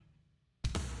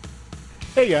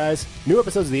Hey guys, new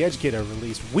episodes of The Educator are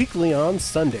released weekly on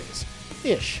Sundays.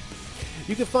 Ish.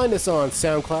 You can find us on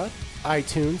SoundCloud,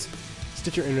 iTunes,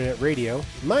 Stitcher Internet Radio,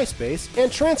 MySpace,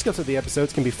 and transcripts of the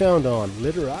episodes can be found on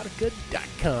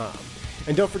literotica.com.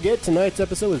 And don't forget, tonight's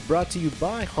episode is brought to you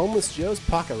by Homeless Joe's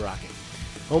Pocket Rocket.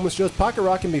 Homeless Joe's Pocket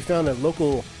Rocket can be found at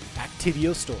local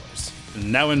Activio stores.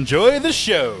 Now enjoy the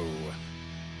show.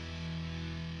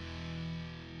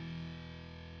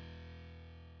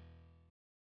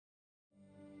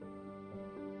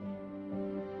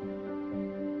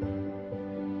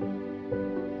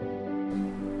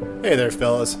 Hey there,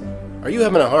 fellas. Are you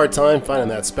having a hard time finding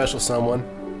that special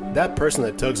someone? That person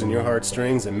that tugs on your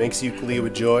heartstrings and makes you glee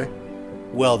with joy?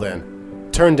 Well then,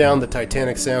 turn down the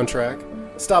Titanic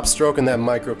soundtrack, stop stroking that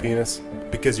micro penis,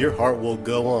 because your heart will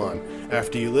go on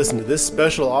after you listen to this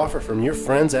special offer from your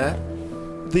friends at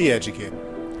The Educator.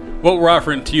 What we're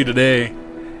offering to you today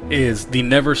is the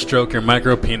Never Stroke Your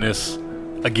Micro Penis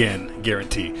Again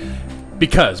guarantee.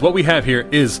 Because what we have here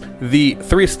is the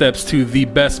 3 steps to the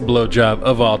best blowjob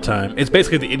of all time. It's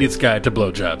basically the idiot's guide to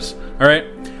blowjobs. All right?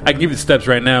 I can give you the steps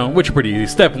right now, which are pretty easy.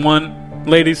 Step 1,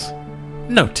 ladies,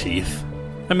 no teeth.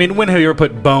 I mean, when have you ever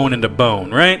put bone into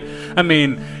bone, right? I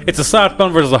mean, it's a soft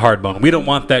bone versus a hard bone. We don't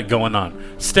want that going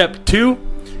on. Step 2,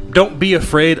 don't be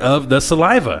afraid of the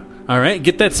saliva. All right,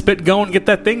 get that spit going, get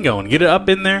that thing going, get it up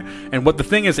in there. And what the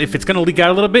thing is, if it's going to leak out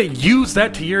a little bit, use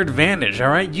that to your advantage. All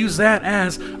right, use that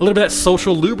as a little bit of that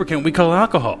social lubricant we call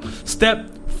alcohol. Step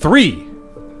 3,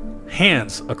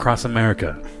 hands across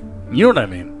America. You know what I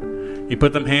mean? You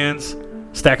put them hands,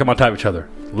 stack them on top of each other.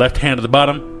 Left hand at the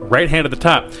bottom, right hand at the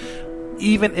top.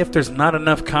 Even if there's not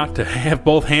enough cock to have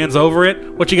both hands over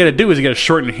it, what you got to do is you got to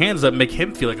shorten your hands up, make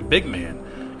him feel like a big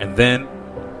man, and then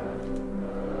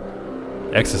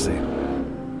ecstasy.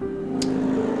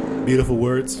 Beautiful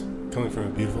words coming from a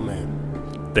beautiful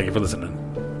man. Thank you for listening.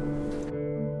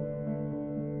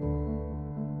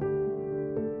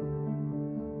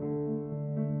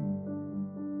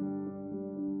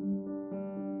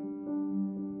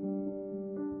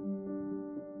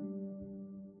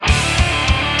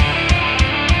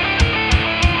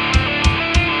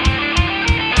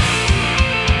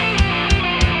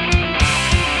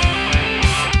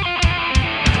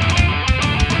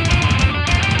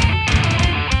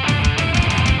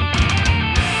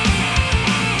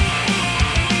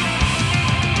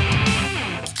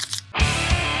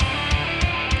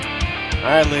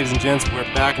 Alright, ladies and gents, we're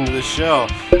back into the show.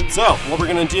 So, what we're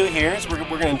going to do here is we're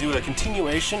going to do a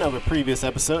continuation of a previous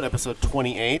episode, episode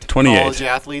 28. College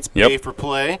athletes pay for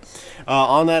play.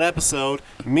 On that episode,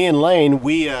 me and Lane,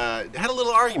 we had a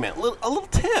little argument, a little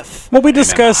tiff. Well, we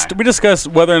discussed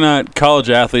whether or not college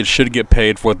athletes should get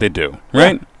paid for what they do,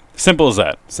 right? Yeah. Simple as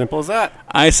that. Simple as that.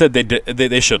 I said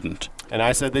they shouldn't. And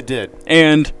I said they did.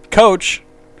 And Coach,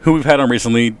 who we've had on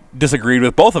recently, disagreed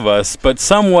with both of us, but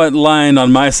somewhat lined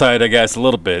on my side, I guess, a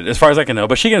little bit, as far as I can know.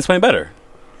 But she can explain better.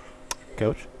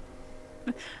 Coach?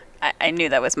 I knew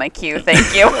that was my cue.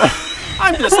 Thank you.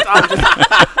 I'm just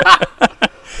I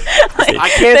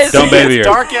can't see. Don't baby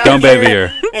her. Don't baby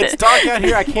her. It's dark out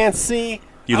here. I can't see.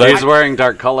 He's wearing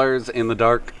dark colors in the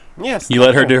dark. Yes. You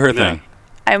let her do her thing.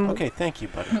 Okay, thank you,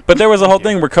 buddy. But there was a whole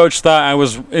thing where Coach thought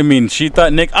she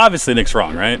thought obviously Nick's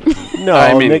wrong, right?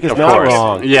 No, Nick is not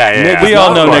wrong. Yeah. We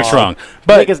all know Nick's wrong.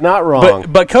 But Nick is not wrong.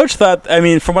 But Coach thought,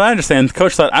 from what I understand,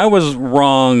 Coach thought I was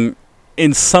wrong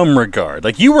in some regard.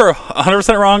 Like, you were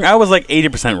 100% wrong, I was like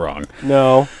 80% wrong.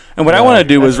 No. And what I want to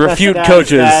do is refute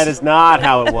Coach's... That is not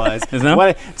how it was.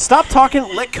 Stop talking,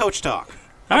 let Coach talk.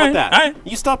 How about that? All right.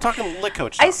 You stop talking, let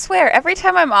Coach talk. I swear, every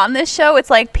time I'm on this show, it's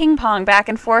like ping pong back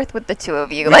and forth with the two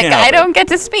of you. Like, I don't get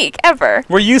to speak, ever.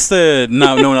 We're used to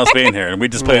no one else being here, and we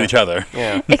just play with each other.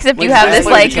 Yeah. Except you have this,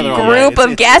 group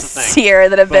of guests here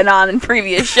that have been on in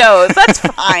previous shows. That's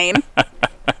fine.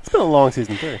 It's been a long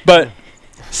season 3. But,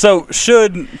 so,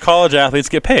 should college athletes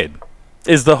get paid?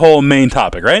 Is the whole main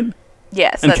topic, right?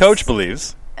 Yes. And Coach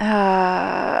believes.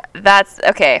 That's,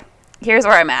 okay. Here's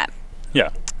where I'm at. Yeah.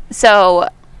 So,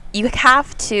 you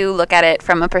have to look at it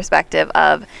from a perspective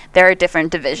of there are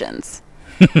different divisions.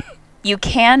 You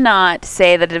cannot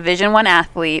say that a Division I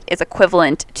athlete is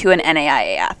equivalent to an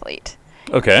NAIA athlete.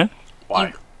 Okay.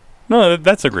 Why? No,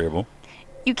 that's agreeable.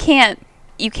 You can't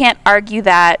argue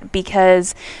that,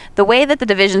 because the way that the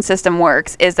division system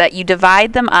works is that you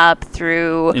divide them up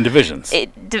through... In divisions.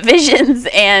 Divisions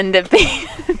and...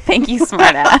 Thank you,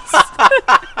 smartass.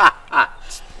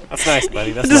 That's nice,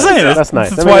 buddy. That's just nice. Saying, that's nice.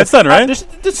 That's why it's done, right?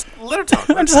 Just let her talk.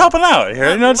 I'm just helping out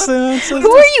here. Who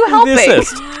are you helping? The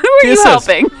assist. Who are you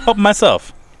helping? Helping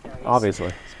myself.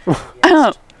 Obviously.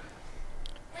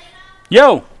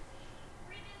 Yo.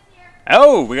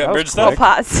 Oh, we got bridge stuff. We'll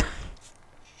pause.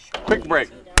 Quick break.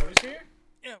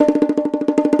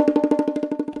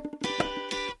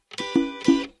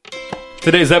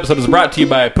 Today's episode is brought to you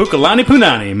by Pukalani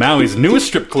Punani, Maui's newest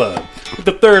strip club. With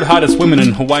the third hottest women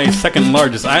in Hawaii's second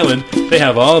largest island, they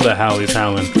have all the howlies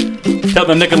howling. Tell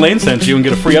them Nick and Lane sent you and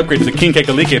get a free upgrade to the King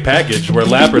Kekalike package, where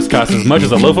lappers cost as much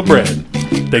as a loaf of bread.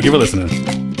 Thank you for listening.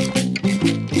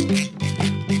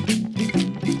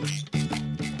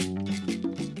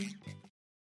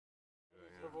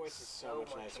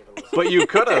 But you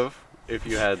could have if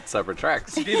you had separate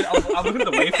tracks. I'm looking at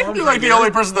the waveform. You're like the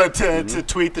only person to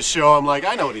tweet the show. I'm like,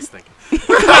 I know what he's thinking.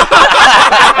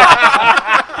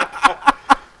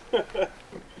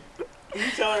 Did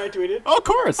you tell her I tweeted? Oh, of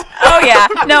course. Oh yeah.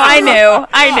 No, I knew.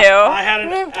 I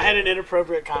had an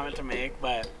inappropriate comment to make,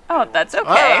 but Oh, that's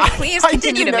okay. Please I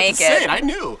continue to didn't have make say it. I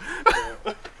knew.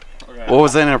 What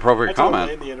was the I inappropriate told comment?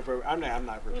 Lane the inappropriate. I'm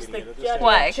not repeating it at this yeah, stage.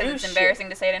 Why? Because Juice it's embarrassing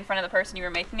to say it in front of the person you were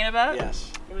making it about?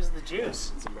 Yes, It was the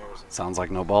juice. it's embarrassing. Sounds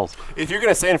like no balls. If you're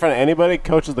gonna say it in front of anybody,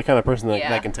 Coach is the kind of person that, Yeah.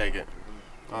 that can take it.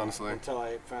 Honestly. Until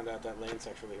I found out that Lane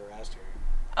sexually harassed her.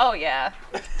 Oh yeah.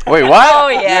 Wait, what? Oh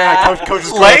yeah. Coach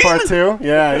is Lane? part two.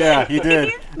 Yeah, he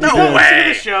did. No The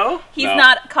way. show? He's No.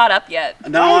 not caught up yet.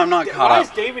 No, I'm not caught Why up.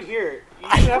 is David here? You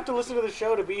should have to listen to the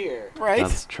show to be here. Right.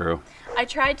 That's true. I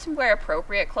tried to wear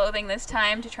appropriate clothing this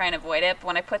time to try and avoid it, but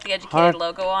when I put the educated Hard.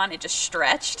 logo on, it just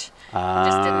stretched.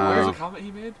 Just didn't What was work. the comment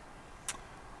he made?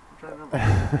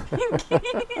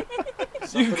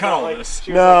 You can cut all this.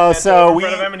 She was No, bent so over in we-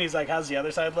 front of him and he's like, "How's the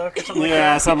other side look?" Or something like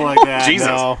Yeah, that. something like that. Jesus.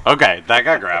 No. Okay, that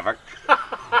got graphic.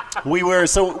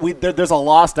 There's a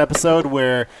lost episode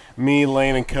where me,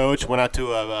 Lane, and Coach went out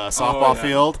to a softball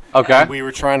field. Okay. And we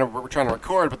were trying to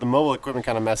record, but the mobile equipment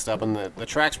kind of messed up and the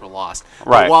tracks were lost.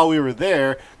 Right. But while we were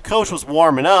there, Coach was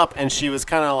warming up, and she was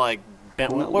kind of like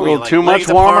bent, what were you, little too much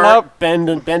legs warming apart, up?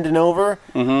 bending over.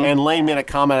 Mm-hmm. And Lane made a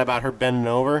comment about her bending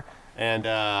over, and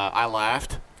I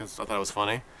laughed because I thought it was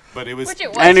funny. But it was. Which it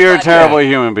was. And you're a funny. terrible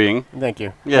human being. Thank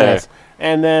you. Yeah. Yes.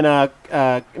 And then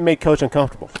it made Coach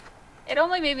uncomfortable. It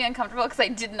only made me uncomfortable because I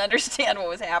didn't understand what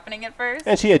was happening at first.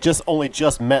 And she had only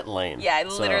just met Lane. Yeah, I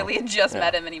so- literally had just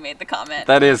met him and he made the comment.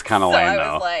 That is kind of so lame, I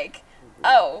though. was like,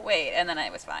 oh, wait, and then I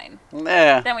was fine.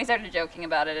 Yeah. Then we started joking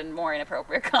about it and more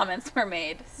inappropriate comments were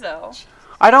made, so.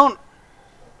 I don't.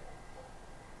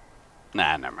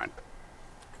 Nah, never mind.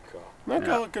 No,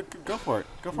 go for it.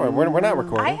 Go for it. We're not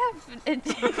recording. I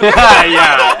have.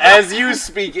 Yeah, as you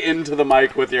speak into the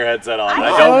mic with your headset on. I don't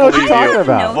know don't what believe you're talking you.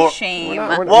 about. no Well, shame.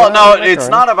 Well, no, it's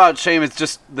not about shame. It's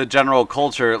just the general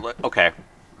culture. Okay,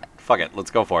 fuck it.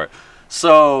 Let's go for it.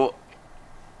 So,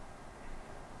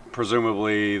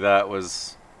 presumably that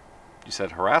was, you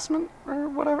said harassment or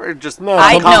whatever? Or just No,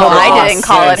 I Yes, didn't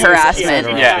call it yes,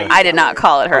 harassment. Yeah. I did not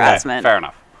call it Okay, harassment. fair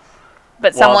enough.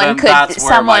 But Well, someone then could, that's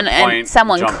where my point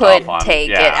someone jumped could off on.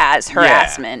 take Yeah. it as Yeah.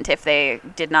 harassment if they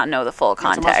did not know the full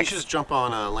Tomas, you should context. just jump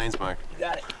on Lane's mic.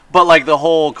 But like the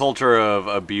whole culture of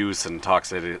abuse and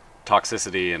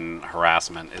toxicity and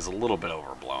harassment is a little bit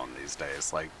overblown these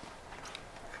days. Like,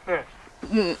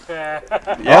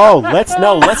 Oh,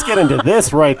 let's get into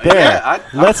this right there. Yeah,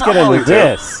 Let's get I'm into willing to.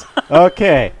 this.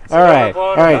 Okay. All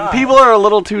right. people are a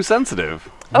little too sensitive.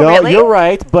 Oh, No, really? you're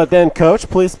right. But then, Coach,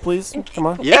 please, come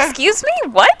on. Yeah. Excuse me?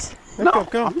 What?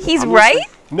 Go. He's right?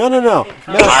 No.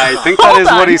 I think that is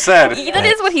what he said. That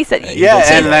is what he said. Yeah,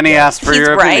 and then he asked for He's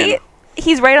your right. opinion.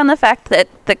 He's right on the fact that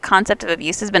the concept of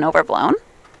abuse has been overblown.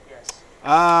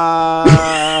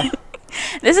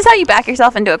 This is how you back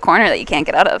yourself into a corner that you can't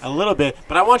get out of. a little bit,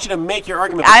 but I want you to make your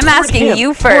argument. I'm toward asking him,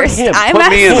 you toward first. him. I'm Put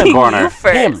me in the asking corner. you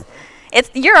first. Him.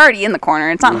 You're already in the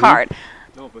corner. It's not hard.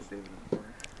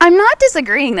 I'm not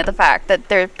disagreeing that the fact that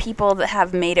there are people that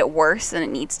have made it worse than it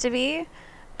needs to be,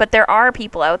 but there are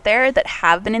people out there that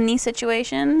have been in these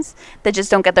situations that just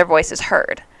don't get their voices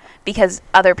heard because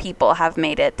other people have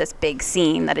made it this big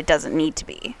scene that it doesn't need to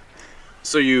be.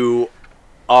 So you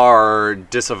are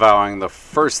disavowing the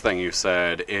first thing you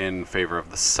said in favor of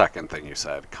the second thing you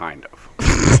said, kind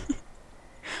of.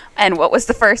 And what was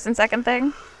the first and second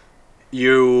thing?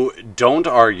 You don't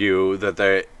argue that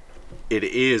it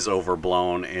is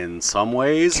overblown in some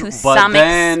ways, To but some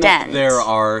then extent. there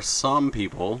are some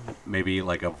people, maybe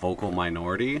like a vocal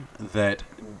minority, that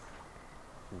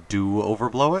do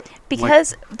overblow it.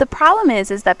 Because the problem is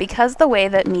that because the way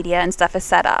that media and stuff is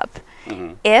set up,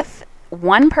 Mm-hmm. if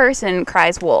one person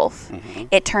cries wolf,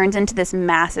 it turns into this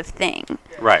massive thing.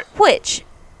 Right. Which,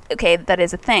 okay, that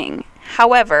is a thing.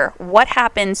 However, what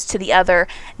happens to the other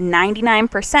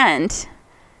 99%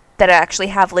 that actually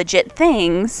have legit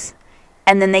things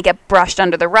and then they get brushed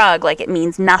under the rug like it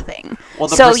means nothing. Well,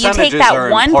 the so you take percentages that are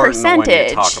 1 important when you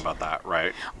percentage. talk about that,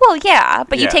 right? Well, yeah,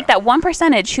 but you Yeah. take that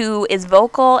 1% who is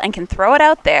vocal and can throw it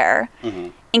out there Mm-hmm.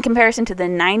 in comparison to the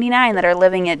 99 that are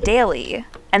living it daily,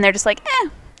 and they're just like,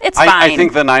 it's fine. I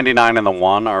think the 99 and the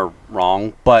 1 are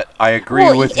wrong, but I agree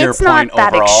Well, with your it's not point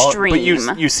that overall. extreme.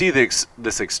 But you see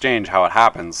this exchange, how it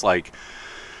happens. Like,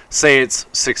 say it's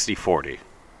 60-40.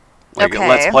 Like, Okay.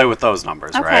 let's play with those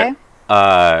numbers, Okay.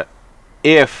 right?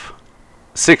 If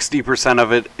 60%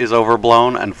 of it is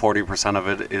overblown and 40% of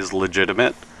it is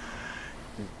legitimate,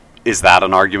 is that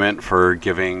an argument for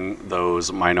giving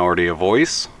those minority a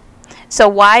voice? So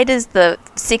why does the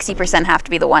 60% have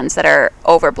to be the ones that are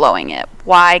overblowing it?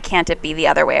 Why can't it be the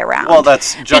other way around? Well,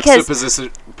 that's Because-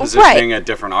 juxtapositioning a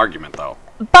different argument, though.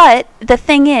 But the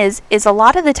thing is a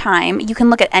lot of the time you can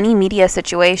look at any media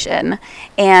situation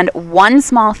and one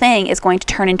small thing is going to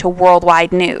turn into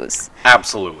worldwide news.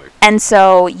 Absolutely. And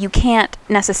so you can't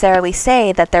necessarily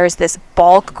say that there's this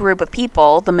bulk group of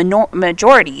people, the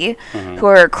majority, who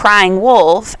are crying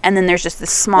wolf, and then there's just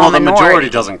this small Well, the minority. majority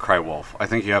doesn't cry wolf. I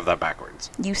think you have that backwards.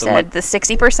 You said the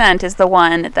 60% is the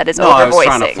one that is No, I was overvoicing.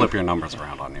 trying to flip your numbers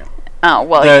around on you. Oh,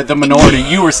 well, The minority,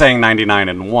 you were saying 99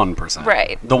 and 1%.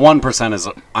 Right. The 1% is,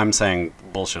 I'm saying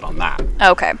bullshit on that.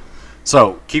 okay.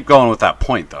 So keep going with that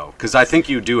point, though, because I think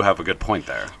you do have a good point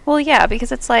there. Well, yeah,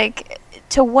 because it's like,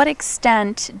 to what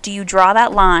extent do you draw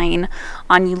that line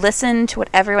on you listen to what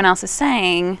everyone else is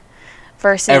saying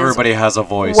versus Everybody has a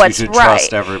voice. what's You should right.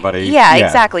 trust everybody. Yeah,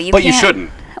 exactly. But you can't-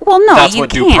 shouldn't. Well, no, That's you what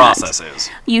can't. due process is.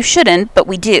 You shouldn't, but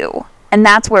we do. And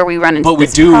that's where we run into But we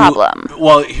this do. problem.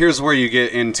 Well, here's where you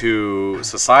get into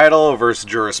societal versus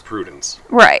jurisprudence.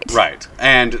 Right. Right.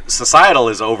 And societal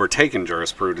is overtaken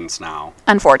jurisprudence now.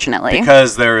 Unfortunately.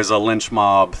 Because there is a lynch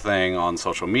mob thing on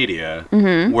social media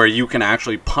Mm-hmm. where you can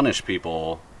actually punish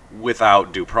people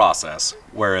without due process.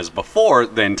 Whereas before,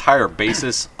 the entire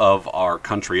basis of our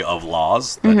country of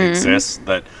laws that Mm-hmm. exists,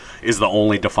 that is the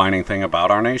only defining thing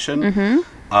about our nation,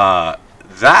 Mm-hmm.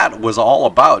 that was all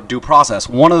about due process.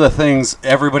 One of the things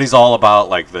everybody's all about,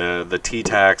 like the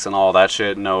T-tax and all that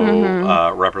shit, no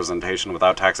Mm-hmm. representation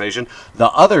without taxation. The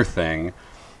other thing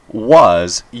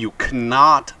was you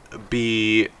cannot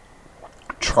be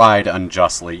tried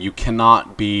unjustly. You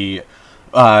cannot be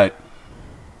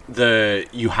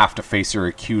you have to face your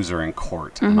accuser in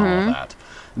court and all of that.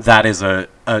 That is a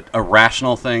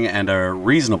rational thing and a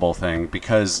reasonable thing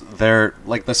because they're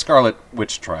like the Scarlet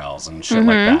Witch trials and shit like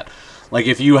that. Like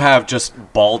if you have just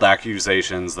bald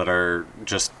accusations that are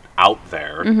just out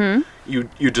there,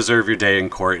 you deserve your day in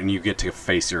court and you get to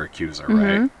face your accuser,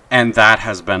 right? And that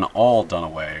has been all done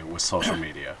away with social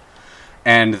media.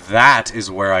 And that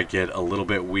is where I get a little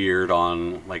bit weird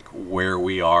on like where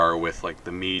we are with like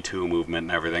the Me Too movement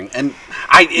and everything. And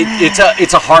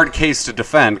it's a hard case to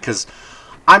defend because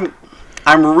I'm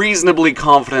reasonably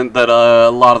confident that a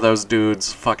lot of those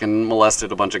dudes fucking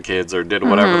molested a bunch of kids or did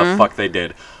whatever the fuck they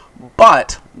did.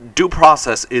 But due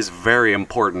process is very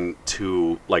important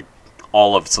to like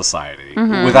all of society.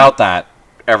 Without that,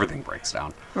 everything breaks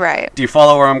down. Right. Do you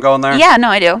follow where I'm going there? Yeah, no,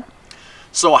 I do.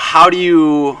 So how do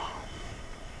you...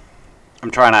 I'm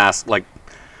trying to ask, like,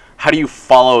 how do you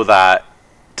follow that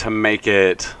to make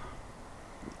it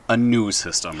a news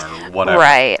system or whatever?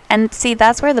 Right. And see,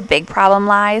 that's where the big problem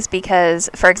lies because,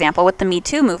 for example, with the Me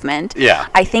Too movement, Yeah.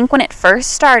 I think when it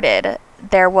first started,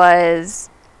 there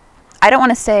was, I don't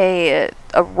want to say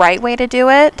a right way to do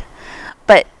it,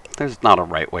 but There's not a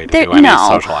right way to do any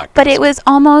social activism. but it was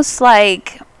almost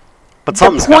like But the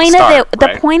something's gotta point start, of it.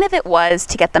 right? The point of it was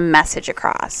to get the message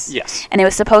across. Yes. And it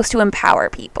was supposed to empower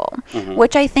people,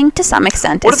 which I think to some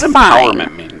extent What is does fine.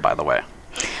 empowerment mean, by the way?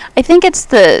 I think it's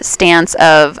the stance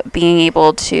of being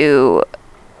able to,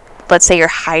 let's say you're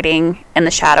hiding in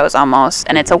the shadows almost,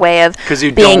 and it's a way of 'Cause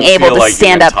you being don't able feel to like you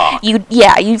stand can up.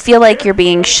 talk. You feel like you're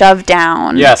being shoved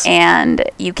down, Yes. and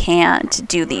you can't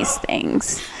do these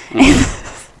things.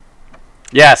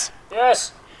 Yes.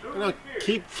 Yes. No,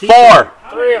 keep 4.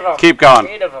 3 of them. Keep going.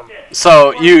 8 of them.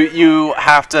 So you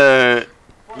have to...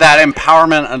 That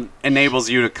empowerment enables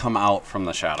you to come out from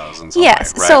the shadows in some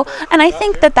Yes. way, right? So, and I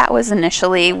think that was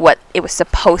initially what it was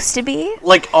supposed to be.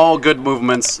 Like all good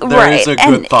movements, there right. is a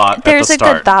and good thought there's at the a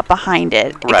start. good thought behind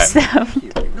it. Right. Except,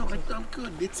 No, I'm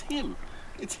good. It's him.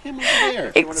 It's him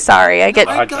over there. Sorry, I get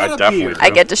I gotta definitely be. do. I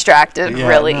get distracted Yeah,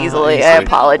 really no, easily. easily. I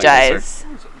apologize.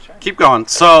 keep going.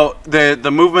 So the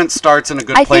movement starts in a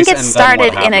good I place. think it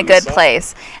started in a good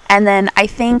place. And then I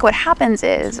think what happens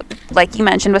is, like you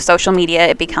mentioned with social media,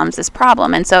 it becomes this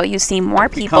problem. And so you see more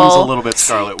people. Becomes a little bit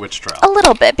Scarlet Witch trial. A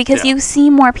little bit, because Yeah. you see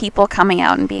more people coming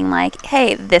out and being like,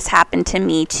 hey, this happened to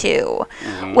me too.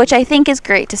 Which I think is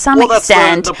great to some Well, that's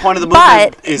extent. the point of the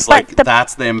movement is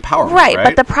that's the empowerment, right?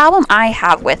 But the problem I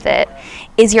have with it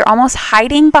is you're almost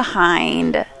hiding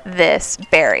behind this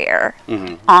barrier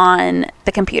on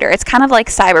the computer. It's kind of like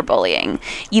cyberbullying.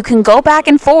 You can go back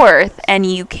and forth and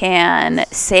you can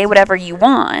say whatever you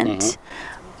want,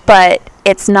 but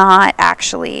it's not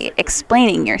actually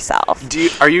explaining yourself.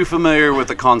 Are you familiar with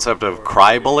the concept of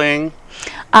cry-bullying?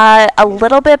 A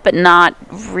little bit, but not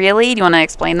really. Do you want to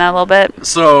explain that a little bit?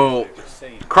 So,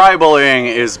 cry-bullying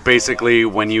is basically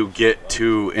when you get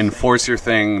to enforce your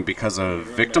thing because of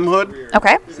victimhood.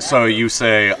 Okay. So you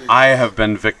say, I have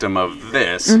been victim of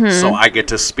this, so I get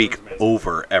to speak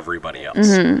over everybody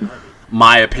else.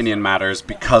 My opinion matters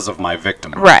because of my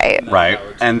victim. Right. Right?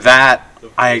 And that,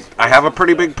 I have a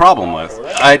pretty big problem with.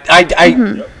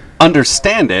 I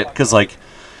understand it, because, like,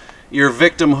 your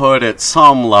victimhood at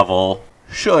some level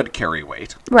should carry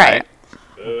weight. Right.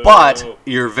 But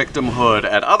your victimhood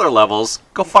at other levels,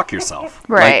 go fuck yourself.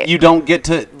 Right. Like, you don't get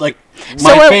to, like,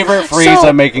 So my it- favorite phrase so-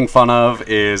 I'm making fun of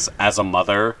is, as a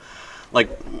mother, like,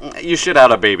 you shit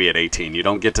out a baby at 18. You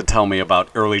don't get to tell me about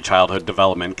early childhood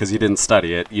development because you didn't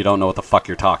study it. You don't know what the fuck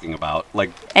you're talking about. Like,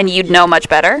 And you'd know much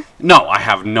better. no, I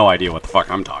have no idea what the fuck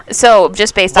I'm talking. So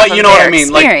just based off But of you know what their I mean?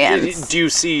 experience. Like, do you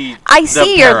see? I the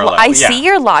see parallel? I Yeah. see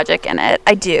your logic in it.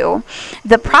 I do.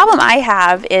 The problem I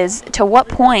have is, to what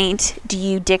point do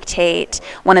you dictate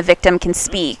when a victim can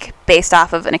speak based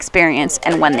off of an experience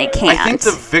and when they can't? I think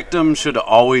the victim should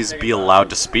always be allowed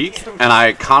to speak, and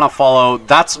I kind of follow.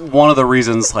 That's one of the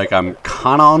reasons, like, I'm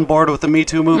kind of on board with the Me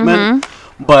Too movement.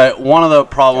 But one of the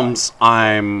problems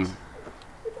I'm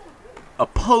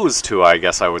opposed to, I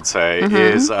guess I would say,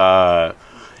 is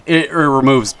it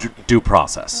removes due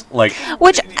process. Like,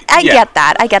 Which I yeah. get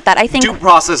that. I get that. I think due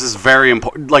process is very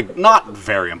important. Like, not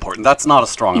very important. That's not a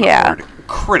strong enough Yeah. word.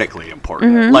 Critically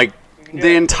important. Like,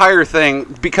 the entire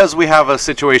thing, because we have a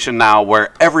situation now where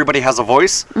everybody has a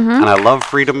voice, and I love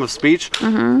freedom of speech,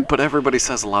 but everybody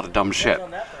says a lot of dumb shit.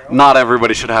 Not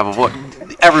everybody should have a voice.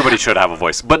 Everybody should have a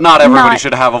voice, but not everybody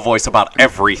should have a voice about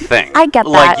everything. I get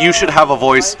Like, that. you should have a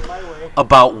voice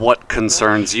about what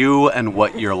concerns you and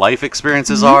what your life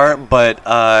experiences are, but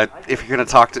if you're going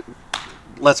to talk to...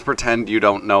 Let's pretend you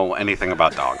don't know anything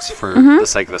about dogs for the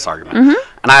sake of this argument.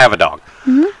 And I have a dog.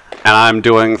 And I'm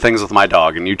doing things with my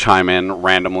dog, and you chime in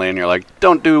randomly, and you're like,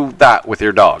 don't do that with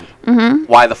your dog.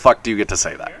 Why the fuck do you get to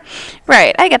say that?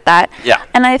 Right, I get that. Yeah.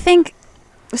 And I think,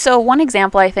 so one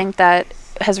example I think that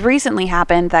has recently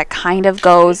happened that kind of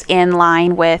goes in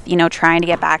line with, you know, trying to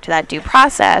get back to that due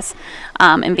process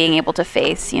and being able to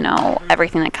face, you know,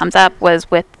 everything that comes up, was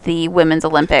with the Women's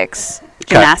Olympics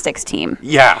gymnastics team.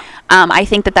 Yeah. I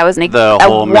think that was The a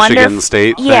whole Michigan wonderf-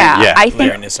 State thing? Yeah, Yeah. I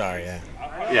think Larry Nassar, yeah.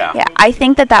 Yeah. I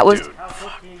think that was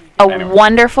a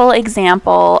wonderful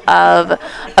example of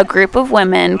a group of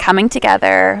women coming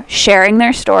together, sharing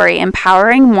their story,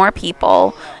 empowering more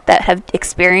people that have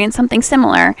experienced something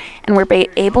similar, and were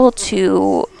able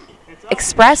to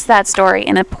express that story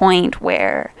in a point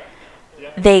where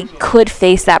they could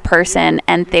face that person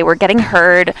and they were getting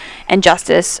heard, and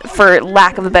justice, for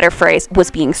lack of a better phrase,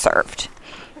 was being served.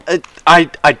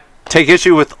 I take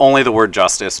issue with only the word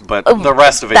justice, but the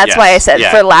rest of it, That's yes. why I said,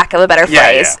 Yeah. for lack of a better Yeah,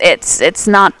 phrase. yeah. It's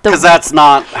not the... Because that's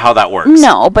not how that works.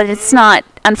 No, but it's not.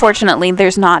 Unfortunately,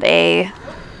 there's not a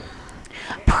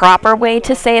proper way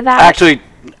to say that. Actually,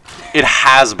 it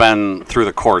has been through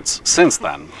the courts since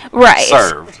then. right.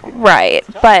 Served. Right,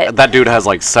 but That dude has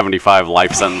like 75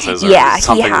 life sentences or Yeah, he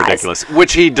something has. ridiculous,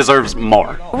 which he deserves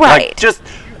more. Right. Like, just,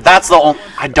 that's the only,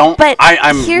 But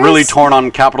I'm here's- really torn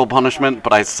on capital punishment,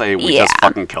 but I say we just Yeah.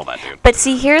 fucking kill that dude. but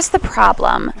see, here's the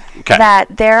problem: 'Kay.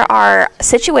 that there are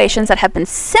situations that have been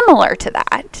similar to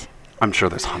that. I'm sure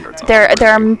there's hundreds of There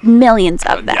them. are millions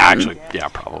of them. Yeah, actually, yeah,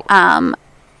 probably.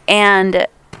 And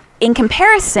in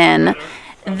comparison,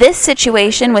 this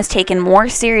situation was taken more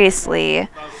seriously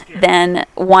than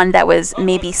one that was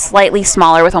maybe slightly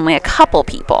smaller with only a couple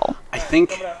people. I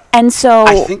think And so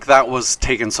that was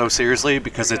taken so seriously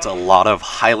because it's a lot of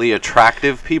highly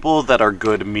attractive people that are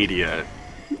good media.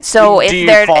 So Do if you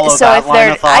they're follow so that if line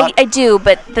they're of thought? I do,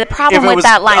 but the problem If it with was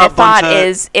that line a of thought bunch of-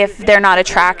 is, if they're not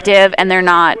attractive and they're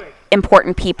not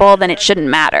important people, then it shouldn't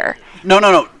matter.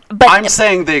 No. But- I'm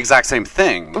saying the exact same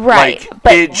thing. Right, Like,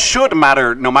 but- it should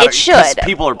matter no matter. It should.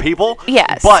 People are people.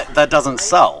 Yes. But that doesn't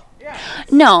sell.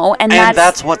 No, and And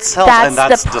that's what sells, and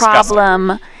that's the disgusting.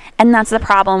 problem. And that's the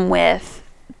problem with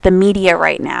the media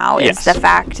right now, is Yes. the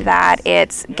fact that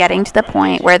it's getting to the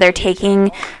point where they're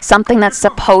taking something that's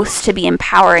supposed to be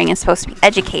empowering and supposed to be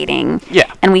educating,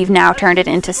 Yeah. and we've now turned it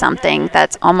into something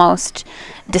that's almost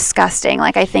disgusting.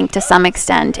 Like, I think to some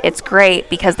extent it's great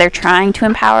because they're trying to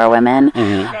empower women,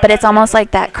 but it's almost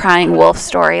like that crying wolf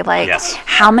story. Like, Yes.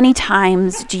 how many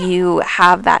times do you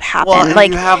have that happen? Well, and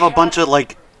like, you have a bunch of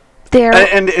like, there.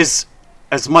 and as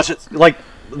much as like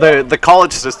the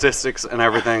college statistics and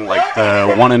everything, like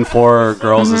the 1 in 4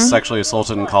 girls is sexually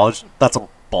assaulted in college. That's a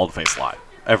bald-faced lie.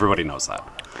 Everybody knows that.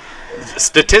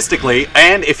 Statistically,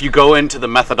 and if you go into the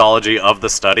methodology of the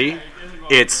study,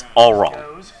 it's all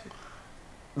wrong.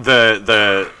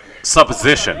 The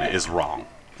supposition is wrong.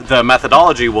 The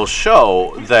methodology will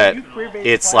show that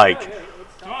it's like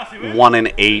 1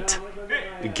 in 8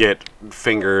 get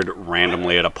fingered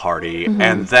randomly at a party,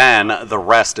 and then the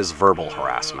rest is verbal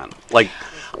harassment. Like,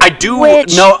 I do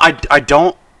no, I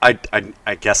don't.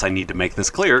 I guess I need to make this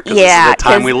clear because this is the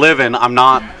time we live in. I'm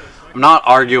not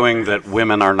arguing that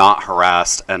women are not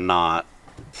harassed and not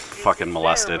fucking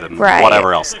molested and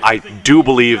whatever else. I do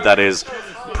believe that is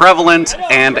prevalent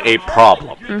and a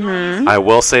problem. I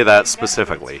will say that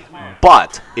specifically,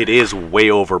 but it is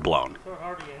way overblown.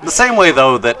 The same way,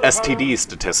 though, that STD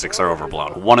statistics are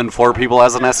overblown. 1 in 4 people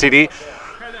has an STD?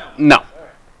 No.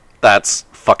 That's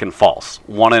fucking false.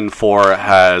 1 in 4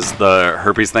 has the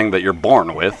herpes thing that you're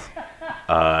born with. Which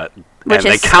and is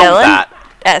they still count that.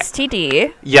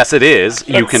 STD. Yes, it is.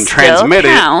 You can still transmit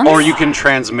counts. it, or you can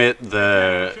transmit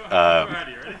the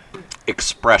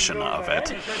expression of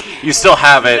it. You still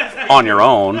have it on your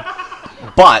own,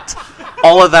 but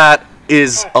all of that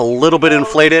is a little bit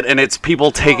inflated, and it's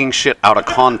people taking shit out of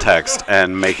context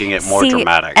and making it more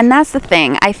dramatic. And that's the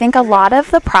thing. I think a lot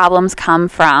of the problems come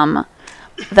from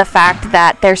the fact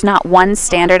that there's not one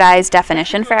standardized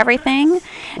definition for everything,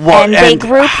 and they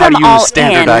group how them do you all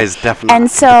standardize in. And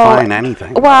so, define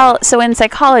anything? Well, so in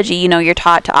psychology, you're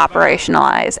taught to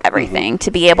operationalize everything,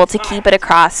 to be able to keep it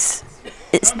across.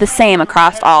 It's the same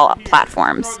across all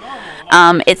platforms.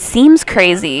 It seems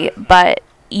crazy, but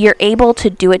you're able to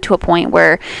do it to a point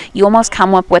where you almost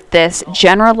come up with this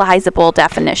generalizable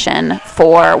definition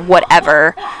for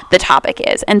whatever the topic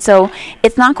is. And so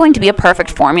it's not going to be a perfect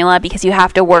formula because you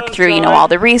have to work through, all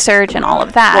the research and all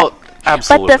of that. Well,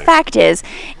 absolutely. But the fact is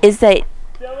that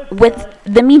with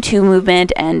the Me Too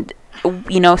movement and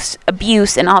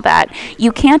abuse and all that,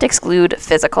 you can't exclude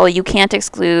physical, you can't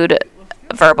exclude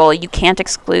verbal, you can't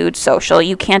exclude social,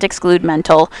 you can't exclude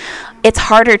mental. It's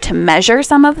harder to measure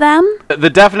some of them. The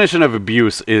definition of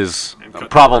abuse is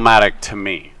problematic to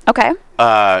me. Okay.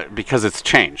 Because it's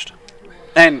changed.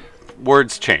 And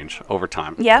words change over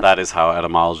time. Yeah. That is how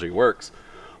etymology works.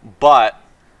 But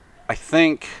I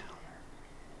think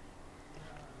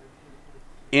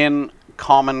in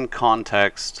common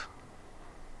context,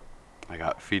 I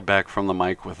got feedback from the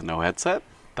mic with no headset.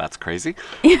 That's crazy.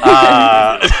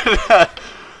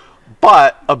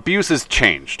 But abuse has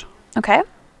changed. Okay.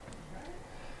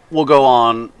 We'll go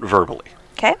on verbally.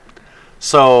 Okay.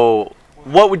 So,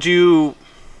 what would you...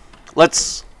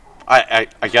 I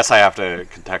guess I have to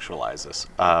contextualize this.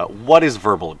 What is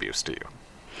verbal abuse to you?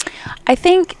 I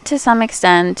think to some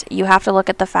extent you have to look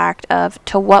at the fact of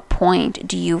to what point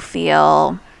do you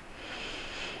feel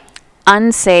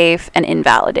unsafe and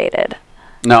invalidated?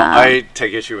 No, I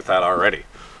take issue with that already.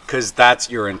 Because that's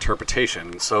your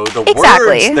interpretation. So the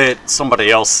Exactly. words that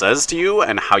somebody else says to you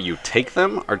and how you take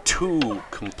them are two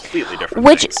completely different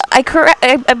Which things. I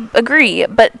agree,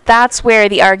 but that's where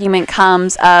the argument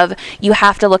comes of you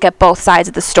have to look at both sides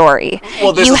of the story.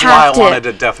 Well, this you is why I wanted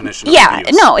a definition of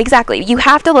abuse. No, exactly. You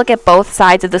have to look at both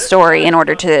sides of the story in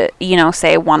order to,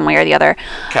 say one way or the other.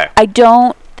 Okay.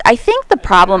 I think the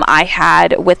problem I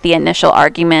had with the initial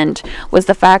argument was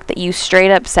the fact that you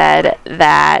straight up said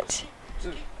that...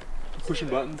 Pushing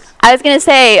buttons. I was going to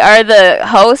say, are the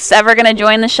hosts ever going to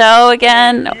join the show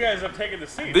again? You guys have taken the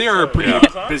seat. They are pretty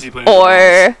busy playing.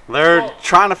 Or... They're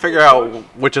trying to figure out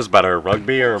which is better,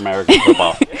 rugby or American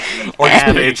football.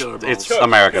 And it's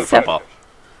American football.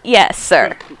 Yes,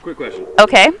 sir. Quick question.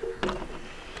 Okay.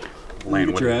 Lane,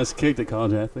 Get what your do you- ass kicked at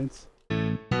college athletes.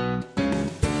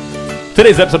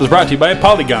 Today's episode is brought to you by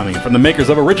Polygami. From the makers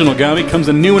of Original Gami comes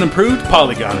a new and improved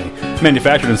Polygami.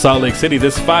 Manufactured in Salt Lake City,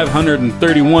 this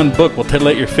 531 book will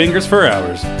titillate your fingers for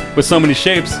hours. With so many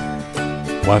shapes,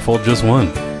 why fold just one?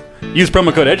 Use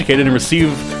promo code EDUCATED and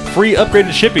receive free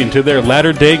upgraded shipping to their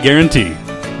latter day guarantee.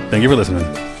 Thank you for listening.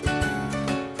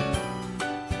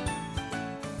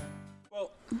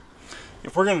 Well,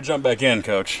 if we're going to jump back in,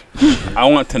 Coach, I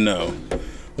want to know,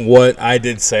 what I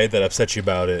did say that upset you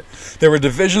about it. There were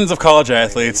divisions of college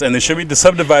athletes, and they should be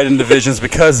subdivided in divisions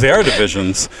because they are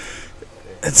divisions.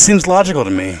 It seems logical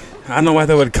to me. I don't know why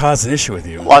that would cause an issue with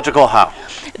you. Logical how?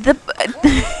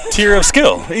 Tier of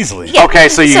skill, easily. Yeah. Okay,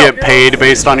 so you get paid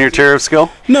based on your tier of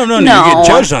skill? No. You get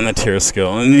judged on the tier of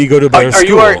skill, and then you go to a better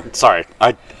school. Sorry,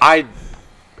 I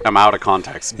am out of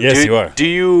context. Yes, you are. Do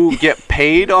you get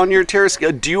paid on your tier of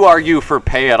skill? Do you argue for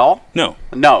pay at all? No.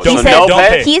 No. Don't So pay. no Don't pay?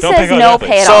 pay. He Don't says pay no college pay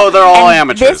at athletes. all. So they're all And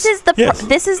amateurs. This is the Yes.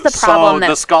 this is the problem So that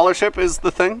the scholarship is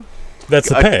the thing? That's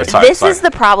the pay. sorry. this is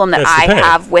the problem that That's the I pay.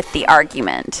 have with the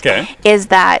argument. Okay. Is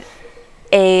that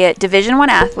a Division I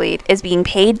athlete is being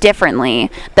paid differently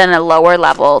than a lower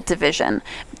level division.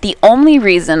 The only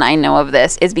reason I know of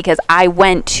this is because I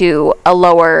went to a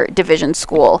lower division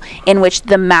school in which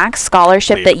the max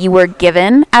scholarship that you were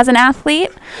given as an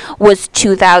athlete was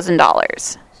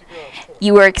 $2,000.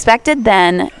 You were expected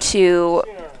then to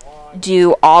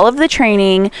do all of the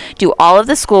training, do all of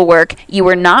the schoolwork. You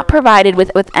were not provided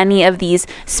with any of these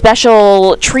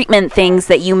special treatment things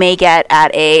that you may get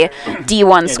at a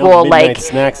D1 school, like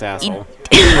snacks, asshole.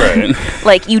 Right.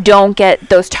 like you don't get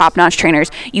those top-notch trainers.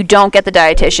 You don't get the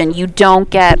dietitian. You don't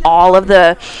get all of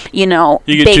the, You get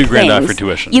big $2,000 off things. your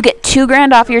tuition. You get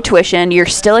 $2,000 off your tuition. You're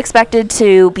still expected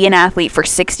to be an athlete for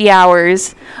 60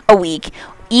 hours a week.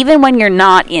 Even when you're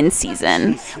not in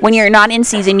season. When you're not in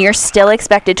season, you're still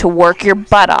expected to work your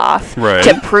butt off Right.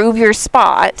 to prove your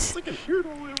spot.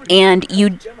 And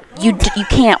you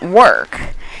can't work.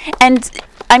 And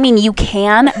I mean, you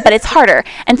can, but it's harder.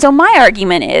 And so my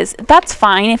argument is that's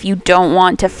fine if you don't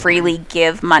want to freely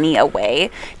give money away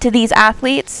to these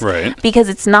athletes. Right. Because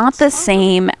it's not the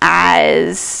same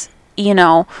as,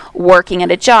 working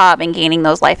at a job and gaining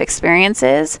those life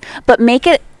experiences, but make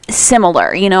it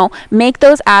similar, make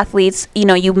those athletes,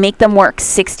 you make them work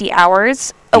 60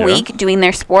 hours a Yeah. week doing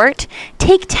their sport.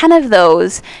 Take 10 of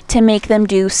those to make them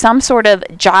do some sort of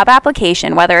job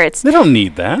application, whether it's They don't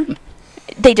need that.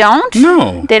 they don't?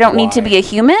 No. They don't need to be a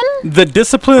human? The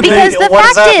discipline Because they the What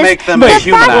does fact that is, make them the a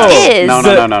human fact athlete? is,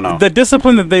 No. The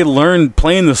discipline that they learn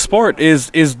playing the sport is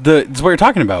what you're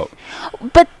talking about.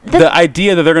 but The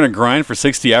idea that they're going to grind for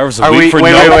 60 hours a Are week we- for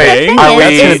wait, no wait, wait. pay, thing Are is- we-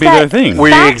 that's going is to be that their thing. Were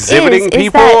you fact exhibiting is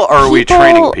people that or are we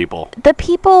training people? The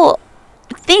people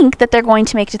think that they're going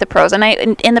to make it to the pros. And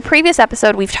in the previous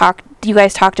episode, you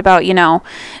guys talked about,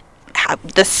 how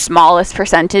the smallest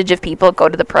percentage of people go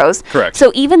to the pros. Correct. So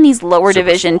even these lower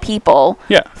division people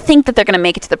Yeah. think that they're going to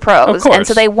make it to the pros. Of And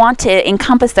so course. they want to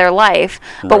encompass their life.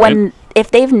 But Right.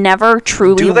 if they've never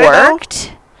truly Do they, though?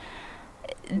 worked,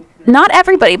 not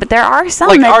everybody, but there are some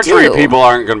Like that archery do. people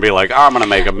aren't going to be like, I'm going to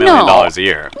make $1 million a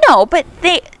year. No, but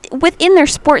within their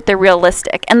sport, they're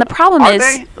realistic. And the problem Are is...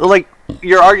 they? Like,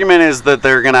 your argument is that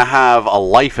they're going to have a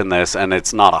life in this and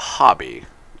it's not a hobby.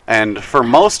 And for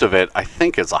most of it, I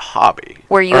think it's a hobby.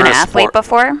 Were you Or an a athlete sport.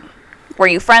 before? Were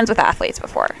you friends with athletes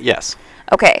before? Yes.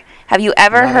 Okay. Have you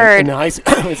ever heard Is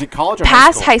it college or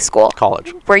past high school?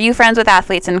 College. Were you friends with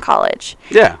athletes in college?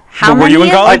 Yeah. How But were many you in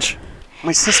of- college?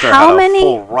 My sister How had a many-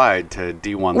 full ride to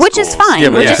D1 Which is schools. fine. Yeah,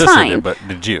 but Which your is sister fine. did, but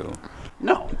did you?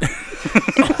 No.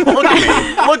 Look at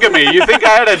me. Look at me. You think I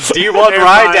had a D1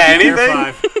 ride to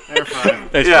anything? Air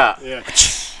 5. Yeah. Yeah.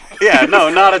 Yeah, no,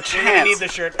 not a I chance. need the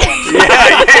shirt.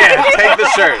 Yeah, take the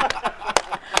shirt.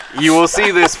 You will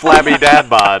see this flabby dad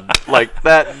bod. Like,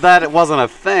 that wasn't a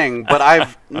thing, but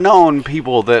I've known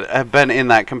people that have been in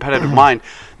that competitive mind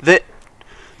that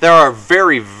there are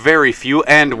very, very few,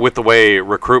 and with the way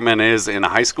recruitment is in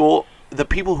high school, the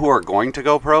people who are going to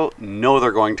go pro know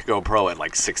they're going to go pro at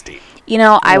like 16.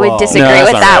 I would Whoa. disagree No,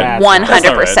 with that's that not right. That's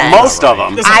not 100%. right. Most of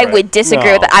them. I would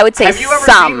disagree with that. I would say Have you ever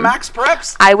some. seen Max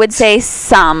Preps? I would say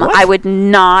some. I would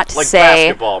not Like say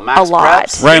basketball, Max a lot.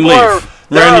 Preps? Ryan People Leaf.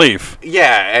 Ryan Leaf.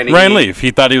 Yeah, and Ryan Leaf.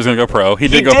 He thought he was going to go pro. He He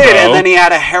did did, go pro. and then he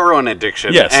had a heroin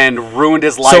addiction Yes. and ruined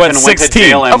his life So at and went to 16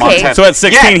 jail in Okay. Montana. So at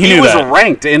 16 yeah, he knew was that.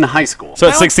 ranked in high school. So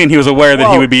at 16, he was aware that he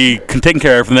Well- would be taken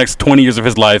care of for the next 20 years of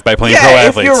his life by playing pro yeah, if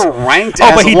athletes. you're ranked Oh,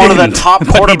 as but he one of the didn't. top But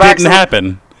quarterbacks, it didn't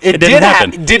happen. It didn't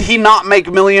happen. Did he not make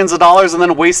millions of dollars and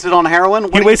then waste it on heroin?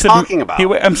 What are you talking about?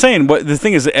 I'm saying what the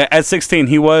thing is. At 16,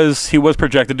 he was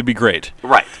projected to be great.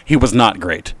 Right. He was not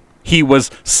great. He was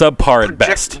subpar at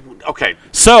best. Okay.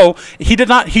 So he did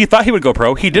not. He thought he would go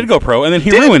pro. He did go pro, and then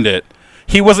he Did. ruined it.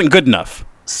 He wasn't good enough.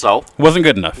 So Wasn't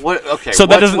good enough. what? Okay. So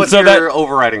that doesn't. What's so your that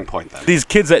overriding point then? these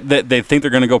kids that they think they're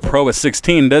going to go pro at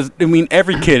 16 does. I mean,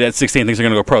 every kid at 16 thinks they're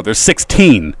going to go pro. They're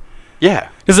 16. Yeah.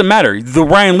 Doesn't matter. The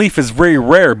Ryan Leaf is very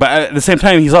rare, but at the same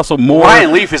time, he's also more.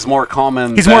 Ryan Leaf is more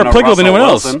common. He's than more a applicable than Russell anyone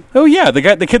Wilson. else. Oh yeah,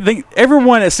 the kid.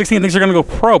 Everyone at 16 thinks they're going to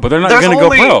go pro, but they're not There's going to go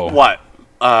only pro. what?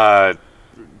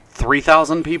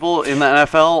 3,000 people in the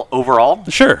NFL overall,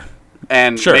 Sure.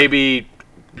 and Sure. maybe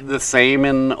the same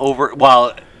in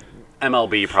well,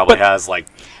 MLB probably But- has like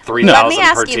Let 3,000 me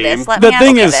ask per you team. this. Let The me ask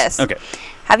thing you is, this. okay.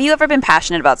 Have you ever been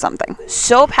passionate about something?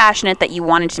 So passionate that you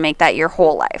wanted to make that your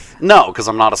whole life? No, because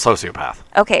I'm not a sociopath.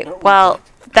 Okay, well,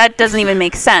 that doesn't even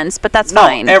make sense, but that's No,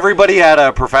 fine. everybody at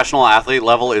a professional athlete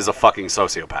level is a fucking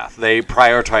sociopath. They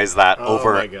prioritize that my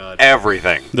over God.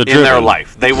 everything The in their driven.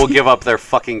 life. They will give up their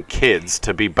fucking kids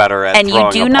to be better at And you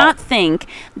throwing do a not ball. think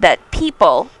that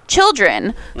people,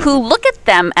 children, who look at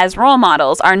them as role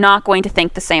models are not going to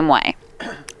think the same way.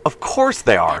 Of course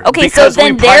they are. Okay, because so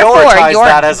then we prioritize therefore,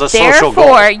 that as a social goal.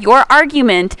 therefore, your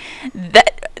argument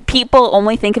that people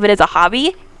only think of it as a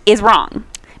hobby is wrong.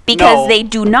 Because No. they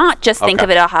do not just think Okay.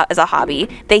 of it as a hobby,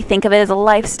 they think of it as a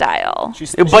lifestyle.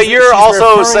 But you're also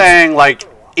referring to- saying, like,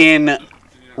 in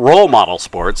role model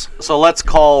sports, so let's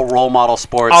call role model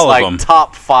sports All of like them.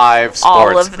 top 5 sports.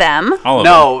 All of them. All of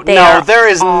No, They no, are there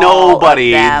is all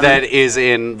nobody of them. that is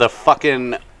in the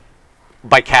fucking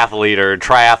bicathlete or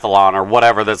triathlon or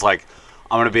whatever that's like,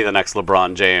 I'm going to be the next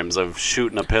LeBron James of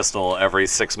shooting a pistol every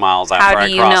 6 miles after How I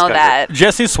do you cross know country. that?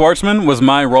 Jesse Schwartzman was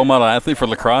my role model athlete for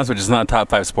lacrosse, which is not a top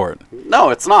 5 sport. No,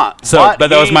 it's not. So, but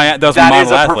that was my that model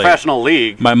is a athlete. professional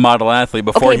league. My model athlete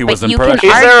before Okay, he but was in you can professional.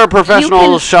 Is argue- there a you professional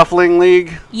can- shuffling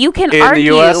league? You can in the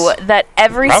argue US? that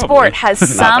every Probably. sport has Not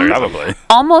some, probably.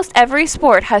 almost every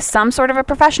sport has some sort of a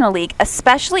professional league,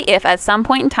 especially if at some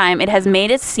point in time it has made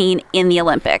its scene in the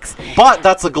Olympics. But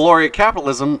that's the glory of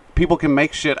capitalism. People can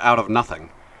make shit out of nothing.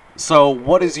 So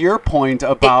what is your point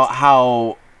about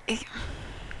how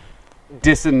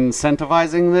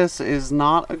disincentivizing this is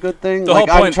not a good thing? The Like,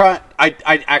 whole I'm point- trying.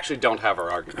 I actually don't have an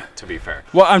argument, to be fair.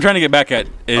 What I'm trying to get back at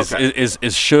is, Okay.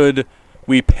 is should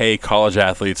we pay college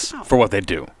athletes for what they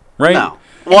do? Right? No.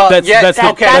 Well, that's, yeah, that's,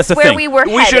 okay. that's the where thing. we were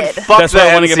We should headed. fuck That's the what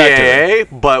I wanna get back to.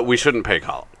 NCAA, but we shouldn't pay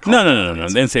college. No.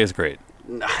 The NCAA is great.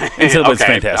 Okay, it's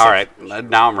fantastic. all right.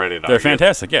 Now I'm ready to They're argue.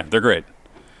 fantastic. Yeah, they're great.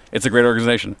 It's a great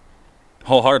organization,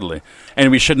 wholeheartedly.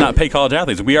 And we should not pay college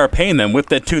athletes. We are paying them with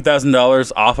that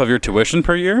 $2,000 off of your tuition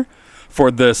per year for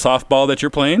the softball that you're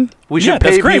playing. We Yeah, should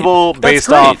that's pay great. people That's based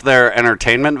great. off their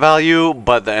entertainment value,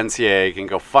 but the NCAA can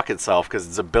go fuck itself because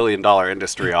it's $1 billion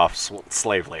industry off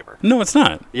slave labor. No, it's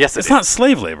not. Yes, it's it not is.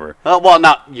 slave labor. Well,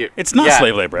 not you. It's not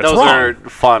slave labor. It's those wrong. are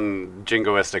fun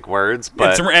jingoistic words,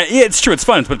 but It's true. It's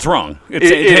fun, but it's wrong. It's,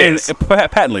 It is.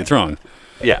 patently, it's wrong.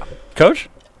 yeah, Coach,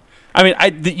 I mean,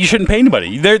 you shouldn't pay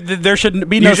anybody. There shouldn't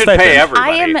be no you should stipend. pay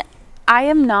everybody. I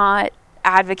am not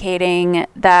advocating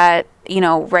that,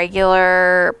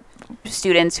 regular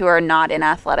students who are not in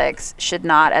athletics should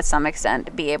not at some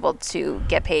extent be able to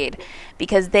get paid,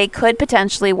 because they could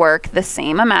potentially work the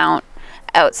same amount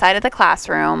outside of the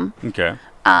classroom Okay.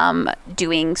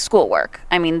 doing schoolwork.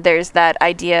 I mean, there's that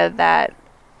idea that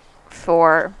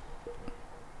for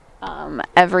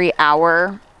every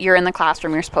hour you're in the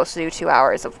classroom, you're supposed to do 2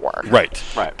 hours of work. Right.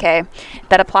 Right. Okay.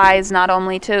 That applies not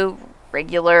only to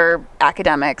regular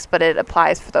academics, but it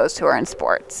applies for those who are in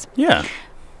sports. Yeah.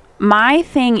 My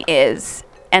thing is,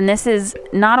 and this is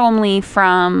not only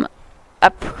from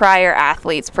a prior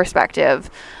athlete's perspective,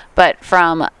 but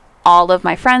from all of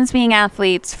my friends being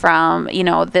athletes, from,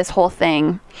 this whole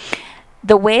thing,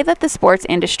 the way that the sports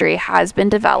industry has been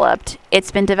developed,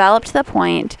 it's been developed to the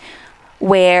point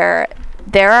where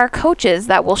there are coaches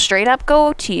that will straight up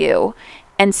go to you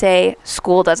and say,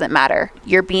 school doesn't matter.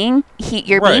 You're being Right.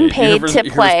 being paid You're to for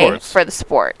play sports. for the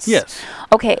sports. Yes.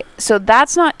 Okay, so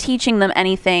that's not teaching them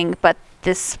anything, but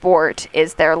this sport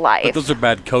is their life. But those are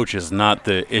bad coaches, not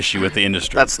the issue with the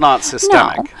industry. That's not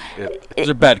systemic. Those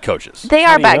are bad coaches. They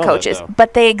How are do you bad know that, coaches, though?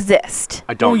 but they exist.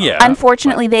 I don't. Oh, know yeah. that.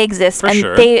 Unfortunately, they exist, For and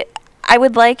sure. I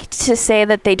would like to say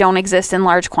that they don't exist in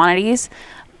large quantities,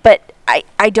 but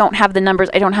I don't have the numbers,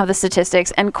 I don't have the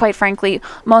statistics, and quite frankly,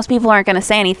 most people aren't going to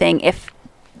say anything if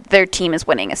their team is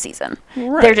winning a season.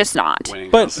 Right. They're just not. Winning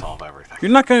But- will solve everything.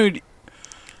 You're not going to.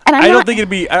 And I'm I not, don't think it'd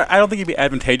be. I don't think it'd be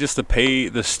advantageous to pay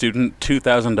the student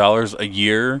 $2,000 a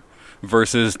year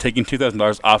versus taking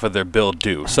 $2,000 off of their bill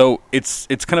due. So it's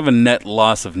kind of a net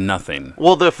loss of nothing.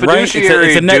 Well, the Right? It's a- fiduciary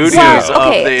it's a net duties zero. of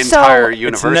Okay, the so- entire It's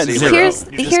university. net zero. here's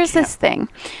You just here's can't. this thing.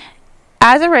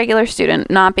 As a regular student,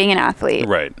 not being an athlete,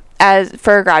 Right. as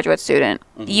for a graduate student,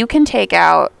 Mm-hmm. you can take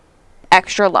out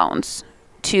extra loans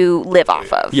to live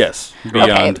off of. Yes.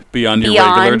 Beyond your Beyond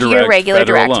regular your regular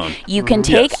federal direct. loan. You can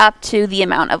take Yes. up to the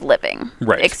amount of living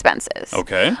Right. expenses.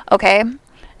 Okay. Okay.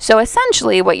 So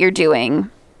essentially what you're doing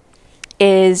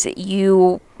is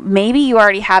maybe you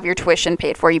already have your tuition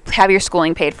paid for, you have your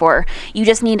schooling paid for, you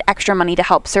just need extra money to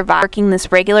help survive. Working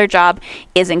this regular job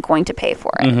isn't going to pay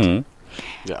for it.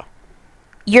 Mm-hmm. Yeah.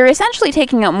 you're essentially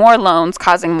taking out more loans,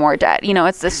 causing more debt.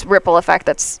 It's this ripple effect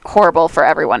that's horrible for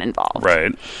everyone involved.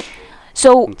 Right.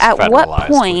 So It's at what federalized, which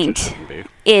it point shouldn't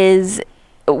be.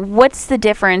 what's the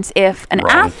difference if an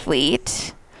Wrong.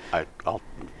 athlete, I'll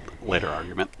later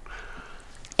argument.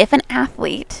 if an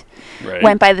athlete Right.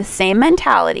 went by the same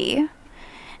mentality,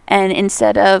 and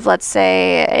instead of, let's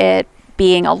say, it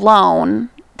being a loan,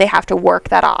 they have to work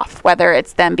that off, whether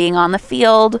it's them being on the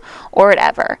field or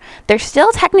whatever. They're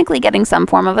still technically getting some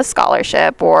form of a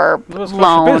scholarship or That's what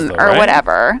scholarship is, loan though, or right?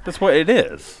 whatever. That's what it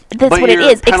is. That's But what it you're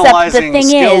is. Except the penalizing thing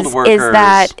skilled is workers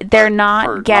that they're for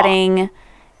not getting,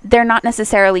 they're not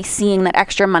necessarily seeing that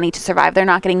extra money to survive. They're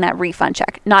not getting that refund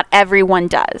check. Not everyone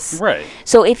does. Right.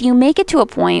 So if you make it to a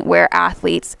point where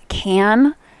athletes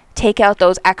can take out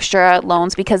those extra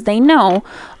loans because they know,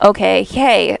 okay,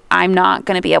 hey, I'm not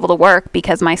going to be able to work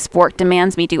because my sport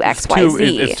demands me do X, Y,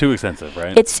 Z. It's too expensive,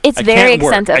 right? It's I very can't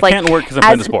work. expensive. I can't work because I'm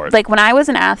playing a sport. Like when I was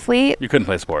an athlete, You couldn't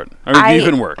play sport. I mean, you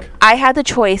couldn't work. I had the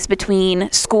choice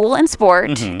between school and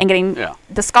sport Mm-hmm. and getting Yeah.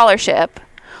 the scholarship,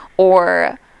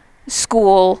 or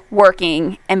school,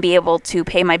 working, and be able to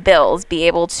pay my bills, be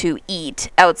able to eat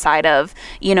outside of,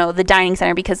 the dining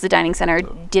center, because the dining center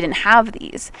didn't have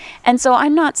these. And so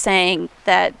I'm not saying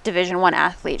that Division I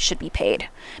athletes should be paid,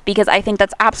 because I think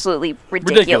that's absolutely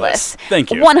ridiculous.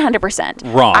 Thank you.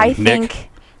 100%. Wrong, I Nick. think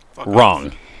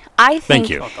Wrong. I think Thank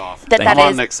you. Fuck off. that Thank that I'm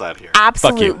on is Nick's side here.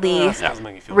 absolutely That doesn't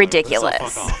make me feel ridiculous. better,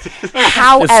 so fuck off. It's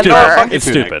However, stupid. It's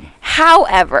Fuck you, stupid.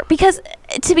 However, because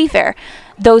to be fair,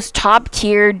 those top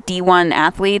tier D1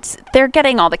 athletes, they're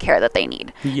getting all the care that they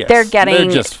need. Yes, they're getting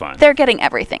they're just fine. They're getting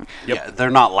everything. Yeah, they're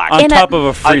not On lacking. In a- top of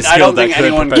a free I skill don't that think could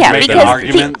anyone can Yeah, make potentially an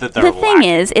because argument that they're the thing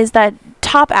lacking. is that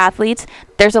top athletes,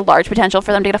 there's a large potential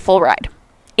for them to get a full ride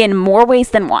in more ways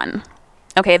than one.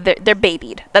 Okay, they're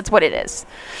babied. That's what it is.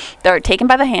 They're taken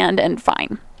by the hand and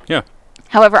fine. Yeah.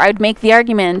 However, I would make the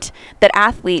argument that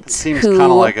athletes Seems who,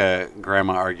 kind of like a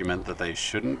grandma argument that they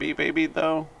shouldn't be babied,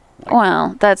 though.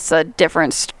 well, that's a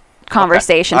different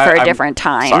conversation for a I'm different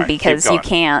time, sorry, keep because you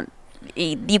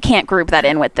going. can't group that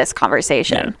in with this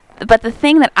conversation. But the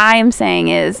thing that I'm saying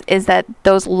is that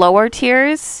those lower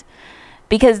tiers,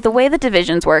 because the way the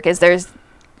divisions work is there's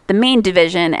the main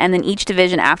division, and then each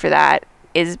division after that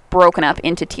is broken up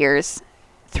into tiers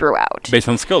throughout Based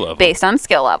on skill level. based on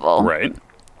skill level, Right.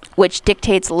 which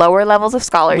dictates lower levels of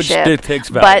scholarship, dictates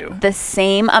value. but the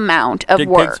same amount of Dictates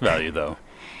work. value, though.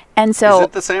 And Is so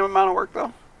it the same amount of work,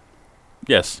 though?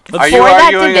 Yes. Are For you that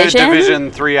arguing division- a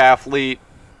Division III athlete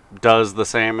does the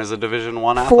same as a Division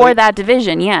I athlete? for that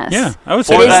division, yes. Yeah, I would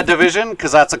say For It that is- division?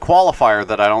 Because that's a qualifier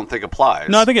that I don't think applies.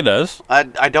 No, I think it does. I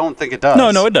don't think it does.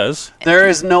 No, it does. There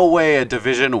is no way a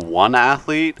Division I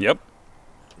athlete Yep.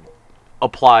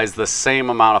 applies the same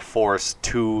amount of force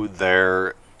to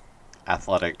their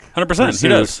athletic 100%. He pursuit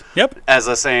does. Yep. as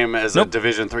the same as Nope. a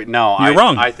Division III. No, You're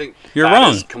wrong. I think You're that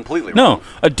wrong. is completely No, wrong.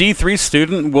 a D3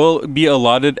 student will be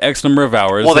allotted X number of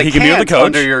hours Well, that they he can be with can't the coach.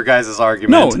 under your guys'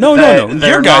 argument. No, that no.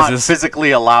 They're Your not guys'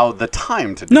 physically allowed the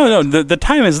time to do No, it. no. The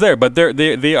time is there, but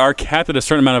they are capped at a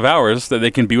certain amount of hours that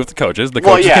they can be with the coaches. The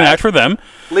Well, coaches yeah. can act for them.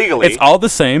 Legally. It's all the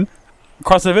same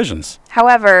across divisions.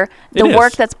 However, It the is.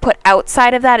 work that's put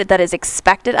outside of that is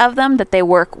expected of them, that they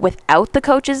work without the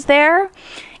coaches there.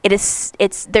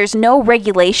 There's no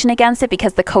regulation against it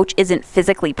because the coach isn't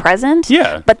physically present.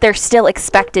 Yeah. But they're still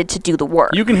expected to do the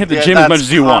work. You can hit the Yeah, gym as much that's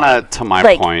as you want. kinda to my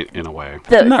Like- point, in a way.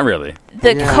 Not really.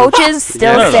 The coaches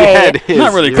still Yeah, say it is.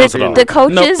 Not really You're close at being- all. the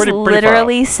coaches No, pretty far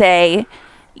literally say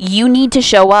you need to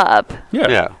show up Yeah.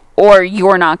 Yeah. or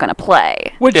you're not going to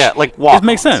play. Which Yeah, like it walk-ons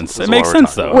makes sense. is It what makes we're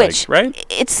sense talking though. about. Which right?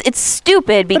 it's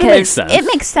stupid But it because makes sense. it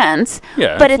makes sense.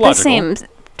 Yeah, But it's at the logical. same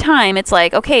time, it's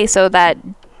like, okay, so that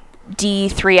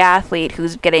D3 athlete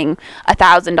who's getting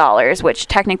 $1,000, which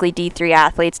technically D3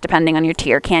 athletes, depending on your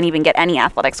tier, can't even get any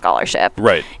athletic scholarship.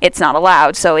 Right. It's not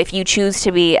allowed. So if you choose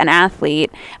to be an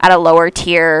athlete at a lower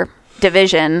tier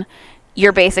division,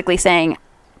 you're basically saying,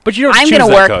 But you don't I'm choose gonna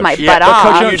that, work coach. my Yeah, butt but coach,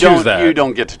 off. you don't choose that. You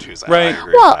don't get to choose that. Right. I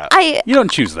agree well, with that. You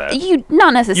don't choose that. you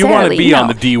not necessarily. be on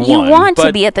no. the D1, You want to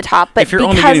but be at the top, but if you're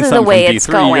only because getting of the something way from it's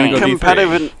D3, you're gonna going. go D3.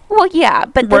 competitive and Well, yeah,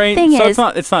 but the Right. thing So is,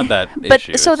 it's not that but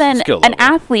issue. so It's then skill an level.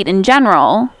 athlete in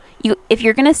general, if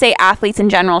you're going to say athletes in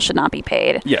general should not be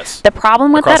paid, Yes. the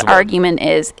problem with Across that the board. argument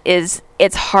is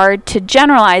it's hard to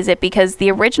generalize it because the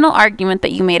original argument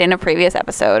that you made in a previous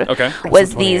episode Okay.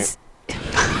 was Episode these.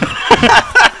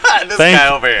 this guy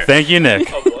over here. Thank you, Nick.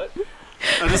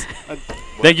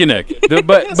 Thank you, Nick. But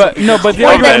the Or argument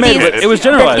I that made, these- it was that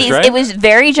generalized, these- right? It was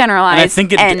very generalized, and I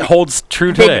think it and holds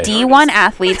true the today. D1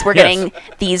 athletes were Yes.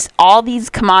 getting all these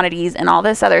commodities and all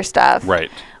this other stuff, Right.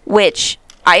 which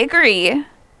I agree,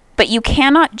 But you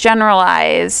cannot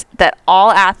generalize that all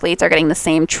athletes are getting the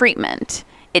same treatment.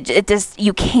 It just,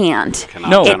 you can't.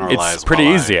 No, it's pretty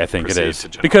easy. I think it is,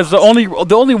 because the only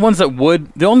ones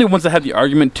that have the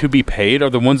argument to be paid are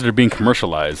the ones that are being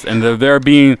commercialized, and they're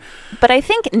being. But I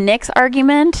think Nick's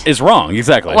argument is wrong.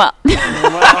 Exactly. Well,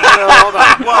 Hold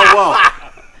on. Whoa.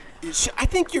 I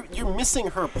think you're missing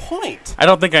her point. I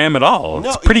don't think I am at all. No,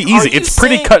 it's pretty are easy. you It's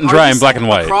pretty saying- cut and are dry you in black and saying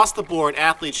white. Across the board,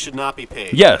 athletes should not be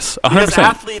paid. Yes, 100%. Because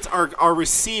athletes are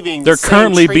receiving. They're the same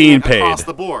currently being treatment paid. across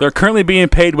the board. They're currently being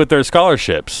paid with their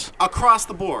scholarships. Across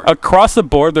the board. Across the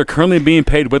board, they're currently being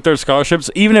paid with their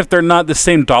scholarships, even if they're not the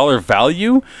same dollar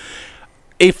value.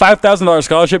 A $5,000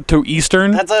 scholarship to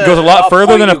Eastern goes a lot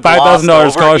further than a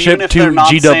 $5,000 scholarship to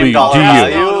GW.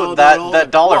 GU. That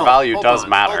dollar value does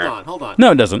matter. Hold on.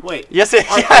 No, it doesn't. Wait. Yes, it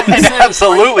saying-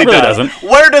 absolutely Really does. doesn't.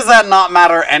 Where does that not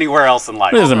matter anywhere else in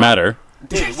life? It doesn't matter.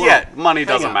 David, Yeah, money hang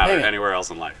doesn't on, matter hang on. anywhere else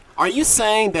in life. Are you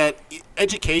saying that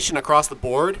education across the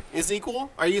board is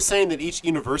equal? Are you saying that each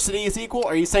university is equal?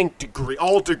 Are you saying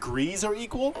all degrees are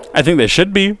equal? I think they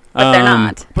should be, But they're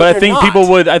not. But I they're think not. people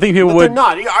would. I think people But would. they're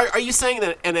not. Are you saying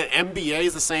that an MBA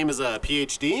is the same as a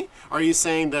PhD? Are you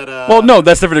saying that? Well, no,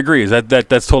 that's different degrees.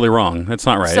 That's totally wrong. That's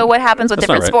not right. so what happens with That's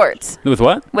not different right. sports? With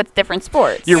what? With different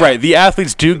sports. You're right. The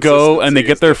athletes do go and they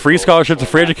get their free scholarships,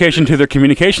 free education to their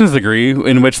communications degree,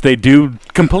 in which they do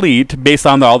complete based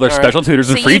on all their special tutors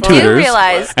and So free you do tutors.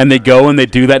 realize- And they go and they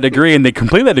do that degree and they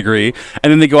complete that degree,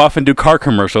 and then they go off and do car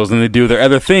commercials and they do their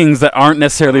other things that aren't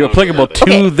necessarily applicable to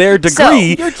Okay, their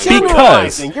degree you're because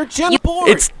generalizing. You're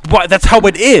boring. it's that's how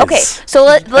it is. Okay, so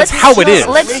let's how it is.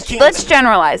 Let's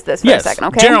generalize this for Yes. a second,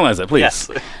 okay? Generalize it, please. Yes,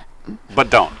 but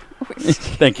don't.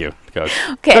 Thank you, Coach.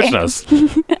 Okay. Coach knows.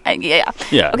 Yeah.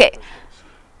 Yeah. Okay.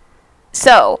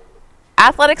 So,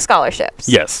 athletic scholarships.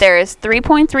 Yes. There is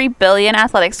 3.3 billion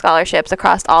athletic scholarships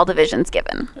across all divisions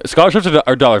given. Scholarships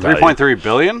are dollar value. 3.3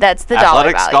 billion. That's the dollar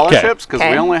athletic value. scholarships because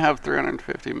Okay. we only have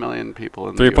 350 million people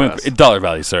in the 3 U.S. dollar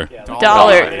value, sir.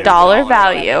 Dollar value. Dollar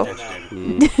value.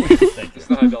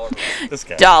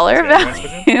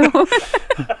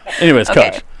 Anyways,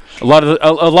 Okay. Coach, a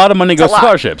lot of money goes to lot.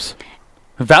 scholarships.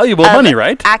 Valuable Of money,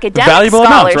 right? Academic Valuable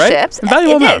amounts, right? scholarships.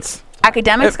 Valuable It is. amounts.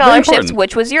 Academic Very scholarships, important.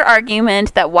 which was your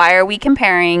argument that why are we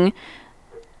comparing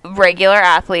regular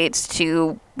athletes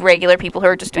to regular people who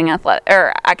are just doing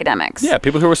academics? Yeah,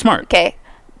 people who are smart. Okay.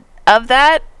 Of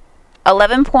that,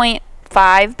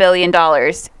 $11.5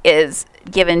 billion is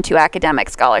given to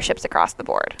academic scholarships across the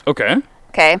board. Okay.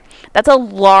 Okay. That's a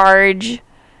large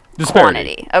Disparity.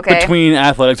 quantity. Okay. Between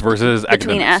athletics versus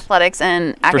Between academics. athletics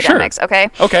and For sure. academics. Okay.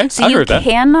 Okay, So I agree you with that.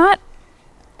 cannot.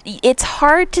 It's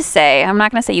hard to say. I'm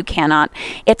not going to say you cannot.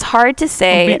 It's hard to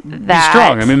say Be that.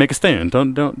 strong. I mean, make a stand.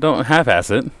 Don't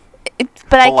half-ass it.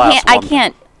 But Full ass I woman.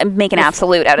 can't make an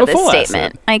absolute out of this full ass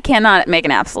statement. it. I cannot make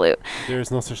an absolute. There is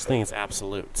no such thing as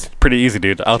absolute. Pretty easy,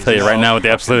 dude. I'll tell you right now what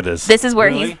the absolute is. This is where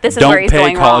Really? he's. This is Don't where he's pay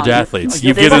going college wrong. athletes.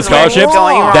 You This give them is where he's scholarships,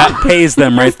 going wrong. that pays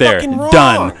them right there. fucking wrong.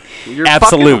 Done. You're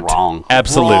Absolute. fucking wrong.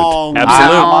 Absolute. Wrong. Absolute.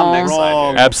 I'm on Nick's side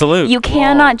Wrong. here. Absolute. You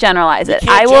cannot generalize it.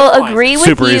 can't I will generalize agree it. with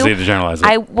Super you. easy to generalize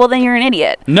it. Well, then you're an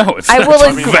idiot. No, it's I not. will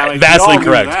It's agree. Like, vastly we all knew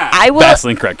correct. that. I will.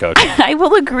 Vastly correct, Coach. I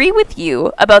will agree with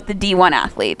you about the D1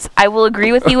 athletes. I will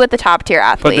agree with you with the top tier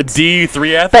But the athletes.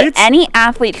 D3 But athletes? any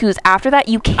athlete who's after that,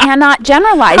 you cannot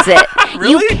generalize it.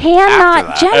 Really? You cannot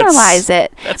After that. generalize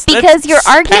it That's because your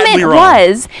patently argument wrong.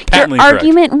 was Patently your correct.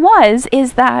 argument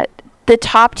is that the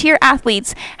top tier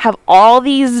athletes have all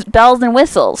these bells and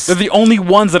whistles. They're the only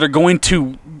ones that are going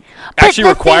to But actually the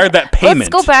require thing- that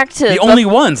payment. Let's go back to the only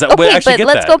ones that would actually but get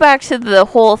let's that. go back to the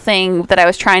whole thing that I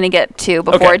was trying to get to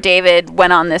before Okay. David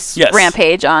went on this Yes.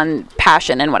 rampage on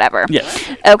passion and whatever. Yes.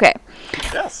 Okay.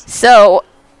 Yes. So,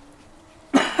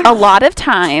 a lot of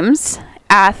times,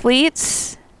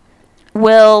 athletes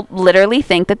will literally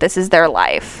think that this is their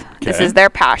life. This Okay. is their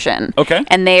passion. Okay.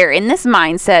 And they are in this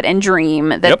mindset and dream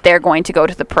that Yep. they're going to go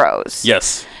to the pros.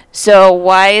 Yes. So,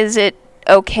 why is it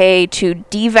okay to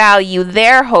devalue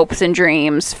their hopes and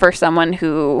dreams for someone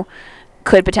who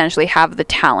could potentially have the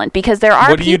talent? Because there are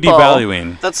What are you people.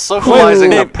 devaluing? That's socializing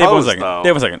the Dave, pros, one second. though.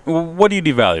 Dave, one second. What are you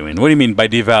devaluing? What do you mean by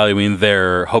devaluing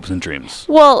their hopes and dreams?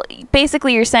 Well,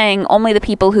 basically, you're saying only the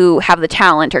people who have the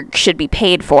talent should be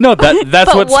paid for. No, that's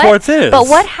But what sports is. But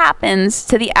what happens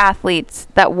to the athletes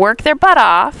that work their butt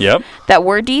off, Yep. that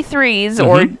were D3s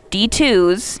or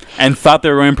D2s, And thought they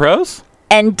were in pros?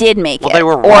 and did make Well, it, they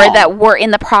were or wrong. that were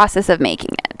in the process of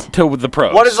making it? To the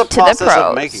pros. What is the the process pros.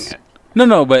 of making it?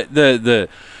 No, but the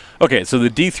okay, so the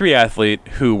D3 athlete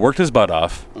who worked his butt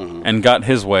off and got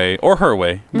his way or her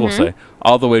way, we'll say,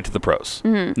 all the way to the pros.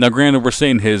 Now, granted, we're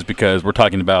saying his because we're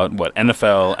talking about what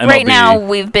NFL, MLB. Right now,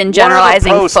 we've been What are the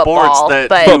generalizing pro football, sports that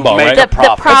but Football, make right? a the profit?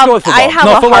 Let's go problem with football. I have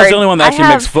No, a football's hard. the only one that I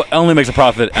actually have, only makes a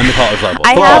profit at the college level.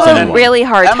 I Football's have the a only really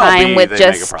hard MLB, time with they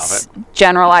make a just profit.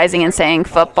 generalizing and saying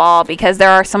football because there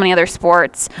are so many other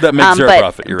sports That make zero but,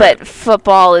 profit, you're but right.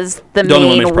 football is the The only one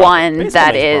main makes profit. one Baseball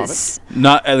that makes is.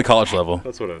 Not at the college level.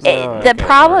 That's what I was The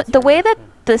problem, the way that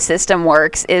the system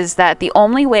works is that the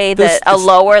only way that a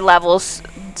lower level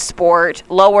sport,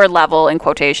 lower level in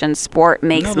quotations, sport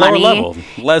makes No, lower money level,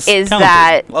 less is talented.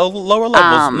 that Lower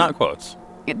levels, not quotes.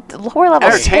 lower level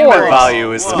Entertainment sports.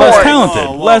 value is Less Sports.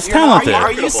 talented. Less talented.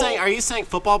 Are you saying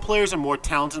football players are more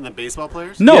talented than baseball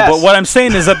players? No, Yes. but what I'm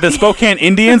saying is that the Spokane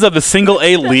Indians of the Single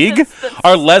A League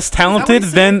are less talented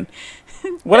than.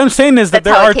 What I'm saying is that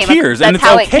That's there how are it came tiers, that's and it's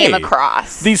how okay. it came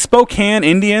across. The Spokane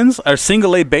Indians are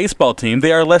Single A baseball team.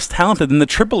 They are less talented than the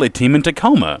Triple A team in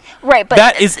Tacoma. Right, but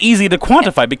that is easy to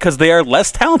quantify because they are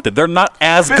less talented. They're not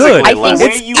as Physically good. I less.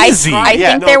 think It's you easy. I Yeah,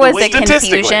 think no, there the was way- a confusion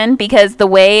Statistically. because the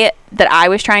way that I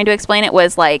was trying to explain it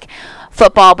was like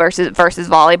football versus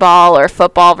volleyball or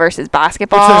football versus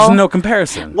basketball. Which there's no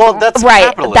comparison. Well, that's Right,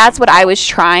 capitalism. that's what I was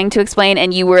trying to explain,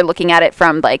 and you were looking at it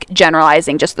from like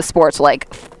generalizing just the sports, like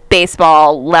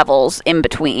baseball levels in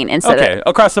between instead Okay, of.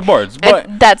 across the boards.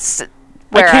 But That's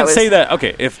where I can't was, say that.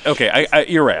 Okay,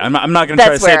 you're right. I'm not going to try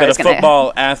to That's say where I that a was gonna-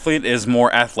 football athlete is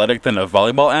more athletic than a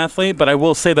volleyball athlete, but I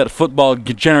will say that football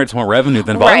generates more revenue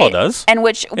than volleyball Right. does. And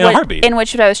which in a heartbeat.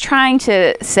 what I was trying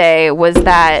to say was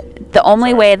that the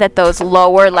only way that those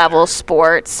lower level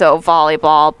sports, so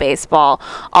volleyball, baseball,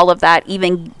 all of that,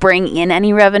 even bring in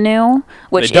any revenue,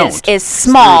 which They don't. is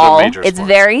small. major It's sports.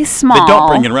 very small. They don't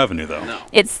bring in revenue though.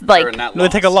 It's They're like a net No, they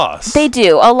take a loss. they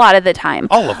do a lot of the time.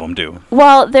 All of them do.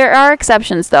 Well, there are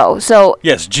exceptions though. So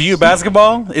Yes, GU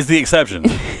basketball is the exception.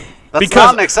 That's because-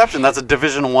 not an exception. That's a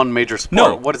Division One major sport.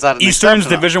 No, What is that? An Eastern's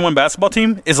exception of? Division One basketball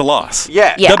team is a loss.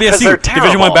 Yeah, Yeah. because WSU they're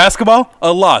Division One terrible. basketball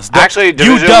a loss. Actually,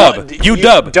 Division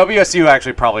UW. WSU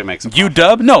actually probably makes a profit.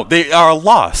 UW. No, they are a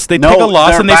loss. They No, take a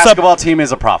loss their and basketball team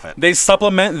is a profit. they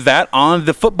supplement that on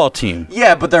the football team.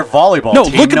 Yeah, but their volleyball No,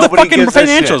 team. look at the nobody fucking gives a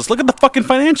shit. financials. Look at the fucking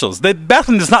financials. The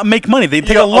basketball does not make money. They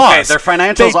take Yeah, a loss. Okay, their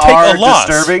financials They take are a loss.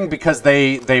 disturbing because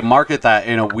they market that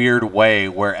in a weird way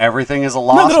where everything is a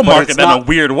loss. No, they don't but market it's that in not- a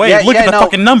weird way. Yeah, Look yeah, at the no.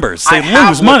 fucking numbers. They I have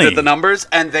lose looked money. at the numbers,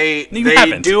 and they You they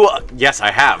haven't. do. Yes, I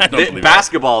have. don't believe that.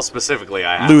 Basketball specifically,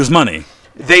 I have. Lose money.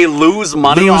 They lose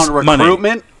money Lose on money.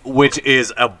 recruitment, which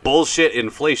is a bullshit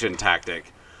inflation tactic.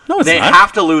 No, it's They not.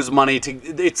 have to lose money to.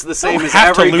 It's the same Don't as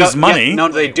have to every lose money. Yeah, no,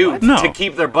 they do No. to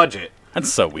keep their budget. That's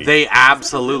so weak. They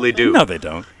absolutely do. No, they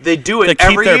don't. They do it They keep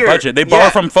every their year. budget. They borrow Yeah.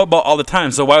 from football all the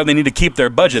time. So why would they need to keep their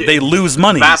budget? They lose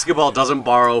money. Basketball doesn't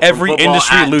borrow from Every football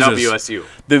industry at loses. WSU.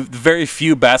 The very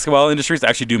few basketball industries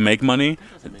actually do make money.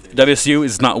 WSU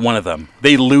is not one of them.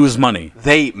 They lose money.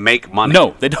 They make money.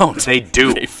 No, they don't. They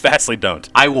do. They vastly don't.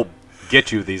 I will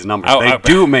get you these numbers. I'll- They I'll-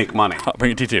 do make money. I'll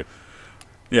bring it to you too.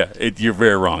 Yeah, you're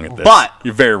very wrong at this. But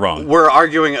you're very wrong. We're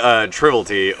arguing a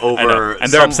triviality I know. over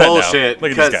And they're some upset bullshit now.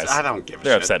 Look at because these guys. I don't give a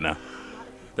They're shit. upset now.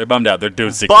 They're bummed out. They're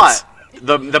doing secrets.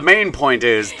 But the main point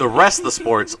is the rest of the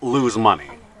sports lose money.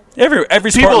 Every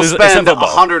sport People loses except spend football.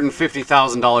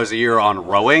 $150,000 a year on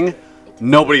rowing.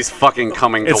 Nobody's fucking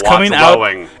coming It's to watch coming out.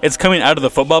 rowing. It's coming out of the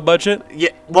football budget. Yeah,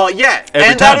 well, yeah, Every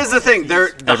and time. that is the thing.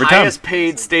 They're the Every time. highest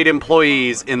paid state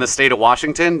employees in the state of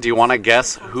Washington. Do you want to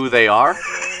guess who they are?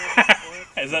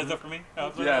 Is that for me? Yeah,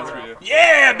 that's for you.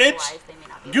 Yeah, bitch.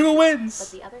 Google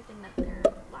wins.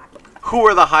 Who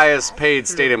are the highest paid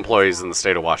state employees in the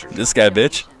state of Washington? This guy,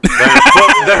 bitch.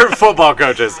 They're football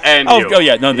coaches and you. Oh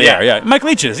yeah, no, they are. Yeah, Mike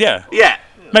Leach is. Yeah, Yeah.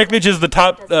 Mike Leach is the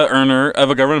top earner of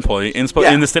a government employee in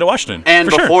Yeah. in the state of Washington. And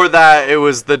for before sure. that, it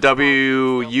was the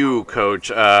WU coach.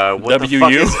 What the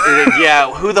fuck WU? is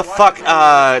yeah, who the fuck?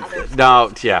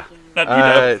 No, yeah. Not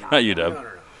UW. Not UW.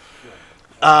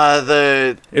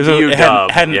 The It, was UW.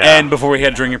 it had an yeah. end before we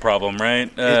had a drinking problem, right?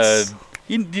 It's-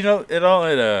 You know it all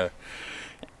at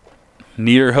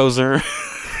Niederhoser.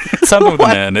 Something with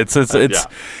an end. It's Yeah.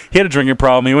 He had a drinking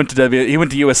problem. He went to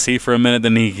USC for a minute.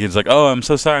 Then he was like, "Oh, I'm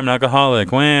so sorry, I'm an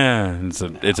alcoholic." Wah.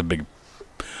 It's a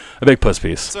big puss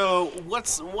piece. So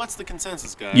what's the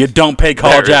consensus, guys? You don't pay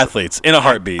college There is- athletes in a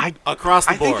heartbeat. Across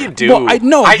the I board. think you do. Well, you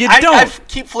don't. I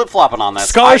keep flip flopping on this.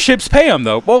 Scholarships pay them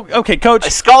though. Well, okay, coach.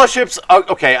 Scholarships.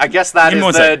 Okay, I guess that Give me is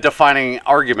one the sec. defining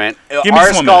argument. me Are just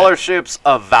 1 minute. scholarships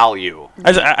of value?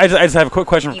 I just have a quick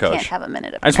question for you coach. can't have a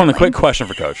minute. I just want a quick question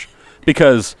for coach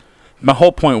because my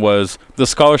whole point was the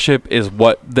scholarship is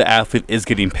what the athlete is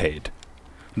getting paid.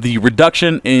 The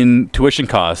reduction in tuition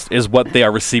cost is what they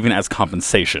are receiving as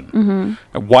compensation.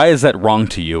 Why is that wrong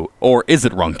to you, or is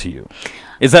it wrong to you?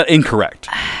 Is that incorrect?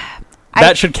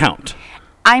 That should count.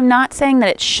 I'm not saying that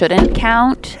it shouldn't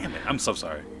count. Damn it, I'm so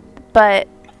sorry. But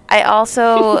I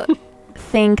also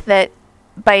think that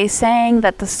by saying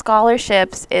that the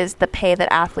scholarships is the pay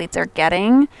that athletes are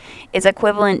getting is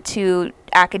equivalent to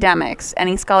academics.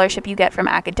 Any scholarship you get from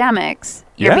academics,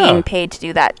 you're being paid to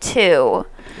do that too.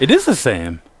 It is the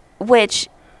same. Which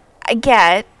I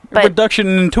get, but reduction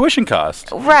in tuition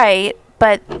cost. Right,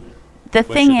 but the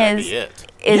thing is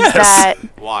that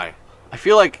why? I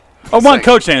feel like I want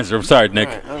Coach to answer. I'm sorry, Nick.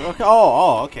 Right. Okay.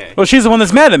 Oh, okay. Well, she's the one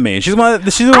that's mad at me. She's the one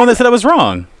that said I was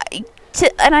wrong.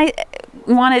 And I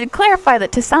wanted to clarify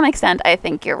that to some extent I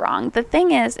think you're wrong. The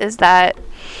thing is that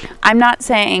I'm not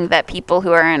saying that people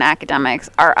who are in academics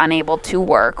are unable to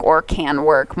work or can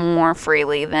work more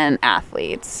freely than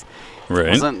athletes. Right.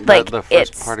 Wasn't Like, that the first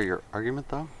it's- part of your argument,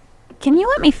 though? Can you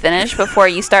let me finish before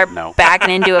you start No.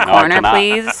 backing into a No, I corner, cannot.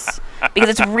 please? Because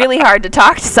it's really hard to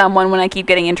talk to someone when I keep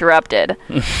getting interrupted.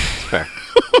 Fair.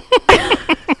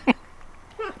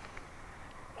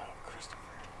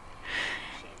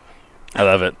 I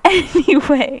love it.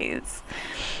 Anyways,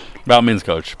 By all means,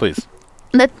 Coach, please.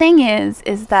 the thing is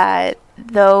that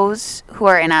those who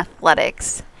are in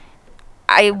athletics,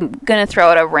 I'm going to throw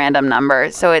out a random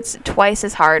number. So it's twice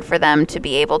as hard for them to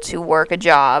be able to work a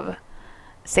job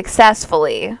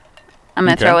successfully. I'm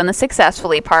going to throw in the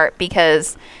successfully part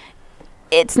because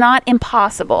it's not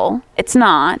impossible. It's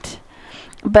not.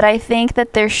 But I think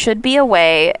that there should be a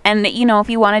way, and if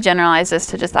you want to generalize this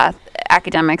to just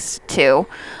academics too,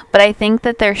 but I think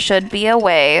that there should be a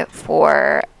way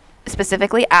for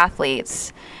specifically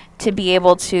athletes to be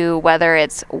able to, whether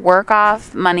it's work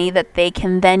off money that they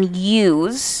can then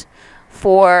use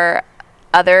for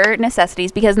other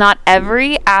necessities, because not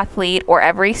every athlete or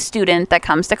every student that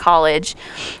comes to college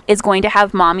is going to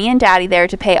have mommy and daddy there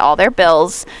to pay all their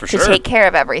bills to take care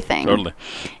of everything. Totally.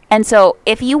 And so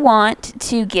if you want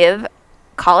to give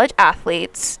college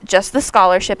athletes just the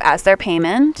scholarship as their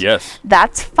payment, Yes.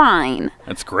 that's fine.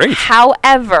 That's great.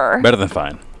 However, Better than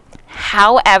fine.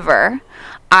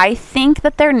 I think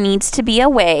that there needs to be a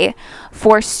way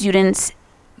for students,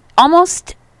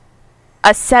 almost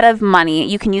a set of money,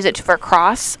 you can use it for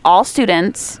across all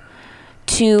students,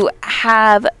 to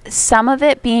have some of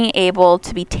it being able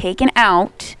to be taken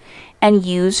out and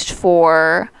used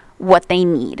for what they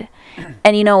need.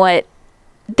 And you know what?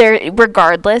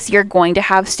 Regardless, you're going to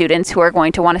have students who are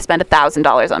going to want to spend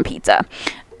 $1,000 on pizza.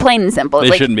 Plain and simple.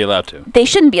 They shouldn't be allowed to. They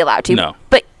shouldn't be allowed to. No.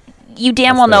 But you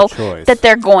damn That's well their know choice. that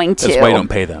they're going to. That's why you don't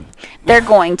pay them. They're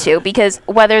going to, because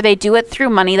whether they do it through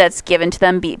money that's given to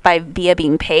them via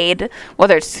being paid,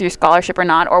 whether it's through scholarship or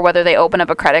not, or whether they open up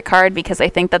a credit card because they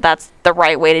think that that's the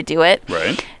right way to do it.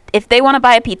 Right. If they want to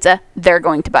buy a pizza, they're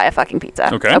going to buy a fucking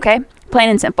pizza. Okay. Okay? Plain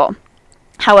and simple.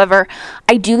 However,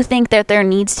 I do think that there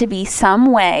needs to be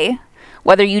some way,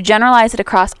 whether you generalize it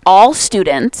across all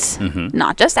students,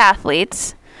 not just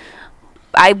athletes.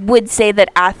 I would say that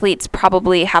athletes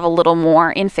probably have a little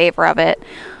more in favor of it,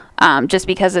 just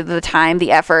because of the time,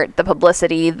 the effort, the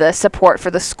publicity, the support for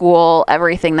the school,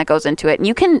 everything that goes into it. And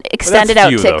you can extend it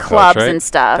out to clubs and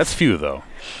stuff. That's few, though.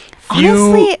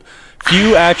 Honestly,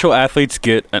 Few actual athletes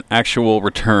get an actual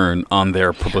return on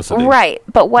their publicity. right.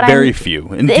 But what Very few.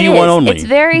 In it D1 is. only. It's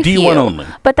very few. D1 only.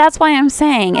 But that's why I'm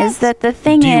saying is that the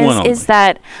thing D1 only. is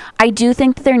that I do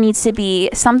think that there needs to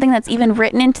be something that's even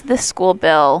written into the school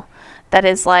bill that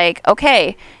is like,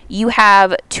 okay, you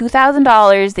have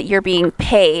 $2,000 that you're being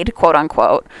paid, quote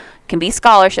unquote, can be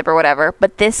scholarship or whatever,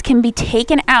 but this can be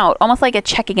taken out, almost like a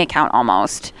checking account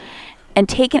almost, and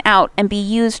taken out and be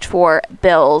used for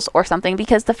bills or something,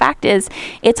 because the fact is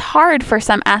it's hard for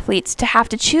some athletes to have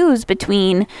to choose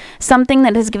between something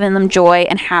that has given them joy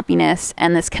and happiness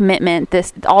and this commitment,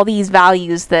 all these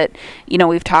values that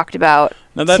we've talked about,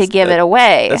 to give it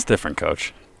away. That's different,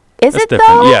 Coach. Is That's it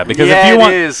different. though? Yeah, because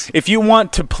Yeah, if you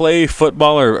want to play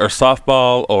football or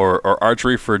softball or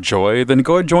archery for joy, then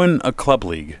go join a club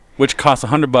league, which costs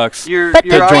 $100. You're But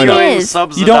the thing arguing is,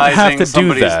 You don't have to do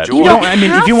somebody's that. joy. You don't I mean,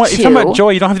 if you're talking have about to. joy,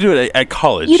 you don't have to do it at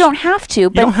college. You don't have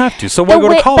to. But You don't have to. So why the go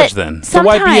to way- college but then? So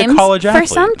why be a sometimes, college athlete?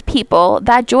 For some people,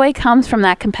 that joy comes from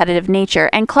that competitive nature,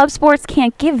 and club sports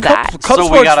can't give that. Club So we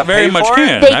sports gotta very pay much for it?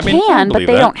 can. They I mean, I can, but believe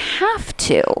they that. don't have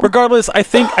to. Regardless, I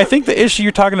think the issue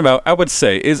you're talking about, I would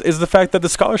say, is the fact that the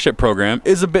scholarship program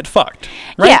is a bit fucked.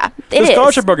 Right? Yeah, it the is.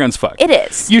 scholarship program's fucked. It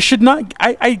is. You should not.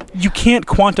 You can't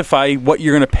quantify what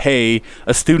you're going to pay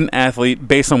a student athlete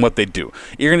based on what they do.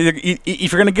 You're going to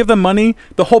if you're going to give them money.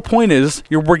 The whole point is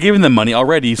we're giving them money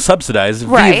already, subsidized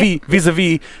Right.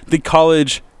 vis-a-vis the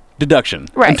college deduction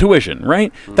Right. and tuition,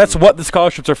 right? That's what the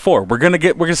scholarships are for. We're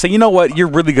gonna say, you know what, you're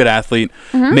a really good athlete.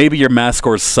 Maybe your math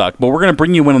scores suck, but we're gonna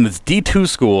bring you in on this D2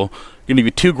 school. Gonna give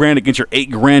you $2,000 against your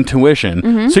 $8,000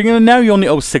 tuition. So now you only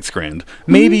owe $6,000.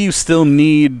 Maybe you still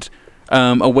need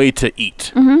a way to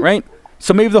eat, right?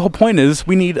 So maybe the whole point is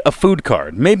we need a food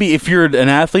card. Maybe if you're an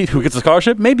athlete who gets a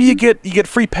scholarship, maybe you get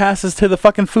free passes to the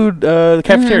fucking food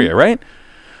cafeteria, right?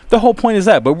 The whole point is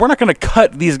that. But we're not going to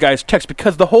cut these guys checks,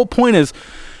 because the whole point is,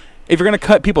 if you're going to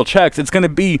cut people checks, it's going to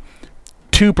be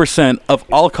 2% of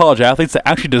all college athletes that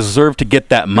actually deserve to get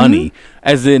that money.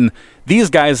 As in, these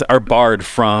guys are barred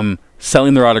from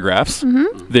selling their autographs.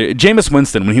 Jameis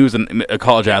Winston, when he was a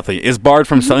college athlete, is barred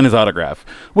from selling his autograph,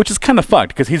 which is kind of fucked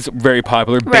because he's very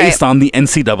popular based on the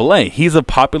NCAA. He's a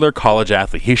popular college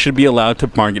athlete. He should be allowed to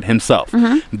market himself.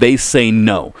 They say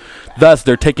no. Thus,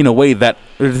 they're taking away that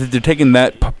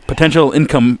potential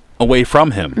income away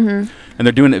from him, and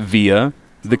they're doing it via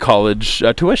the college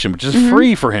tuition, which is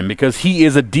free for him because he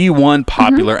is a D1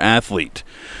 popular athlete.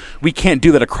 We can't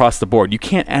do that across the board. You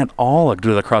can't at all do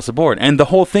that across the board. And the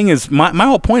whole thing is, my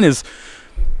whole point is,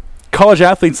 college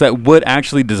athletes that would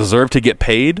actually deserve to get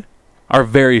paid are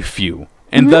very few.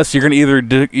 And thus, you're going to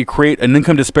either you create an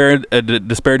income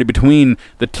disparity between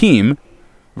the team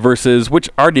versus, which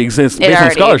already exists based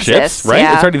on scholarships, right?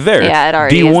 Yeah. It's already there. Yeah, it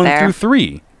already is D1 there. through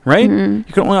 3. Right? You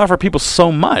can only offer people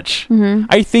so much.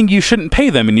 I think you shouldn't pay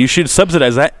them, and you should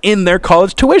subsidize that in their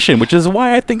college tuition, which is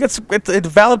why I think it's a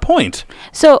valid point.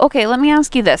 So, okay, let me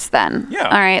ask you this then. Yeah.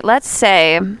 All right, let's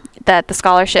say that the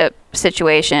scholarship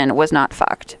situation was not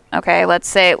fucked. Okay, let's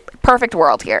say perfect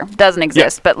world here. Doesn't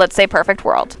exist, but let's say perfect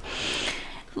world.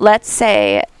 Let's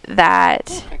say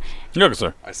that Okay,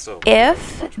 sir.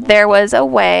 if there was a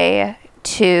way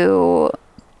to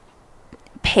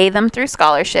pay them through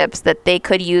scholarships that they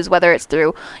could use, whether it's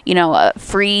through, a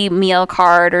free meal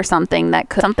card or something that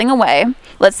could something away.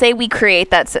 Let's say we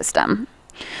create that system.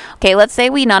 Okay, let's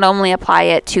say we not only apply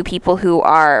it to people who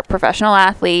are professional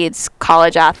athletes,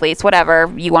 college athletes,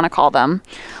 whatever you want to call them.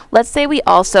 Let's say we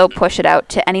also push it out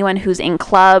to anyone who's in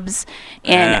clubs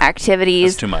and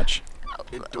activities. That's too much.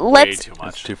 Way too much.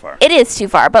 That's too far. It is too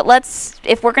far, but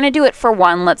if we're going to do it for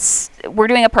one, we're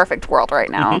doing a perfect world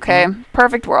right now, okay?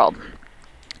 Perfect world.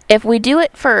 If we do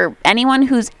it for anyone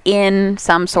who's in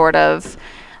some sort of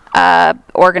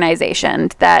organization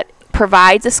that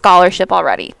provides a scholarship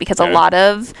already, because a lot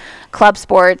of club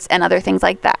sports and other things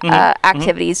like that,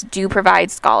 activities do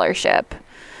provide scholarship,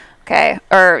 okay?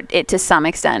 Or it to some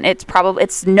extent.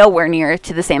 It's nowhere near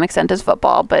to the same extent as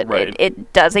football, but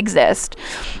it does exist.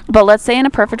 But let's say in a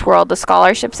perfect world, the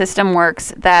scholarship system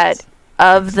works that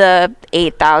of the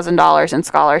 $8,000 in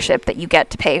scholarship that you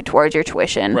get to pay towards your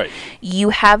tuition, you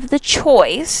have the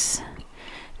choice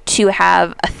to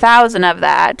have 1,000 of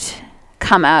that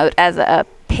come out as a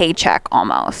paycheck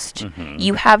almost.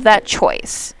 You have that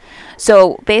choice.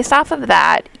 So based off of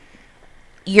that,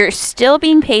 you're still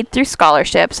being paid through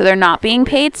scholarship, so they're not being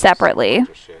paid separately.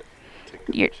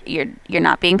 You're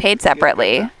not being paid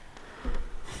separately,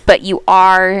 but you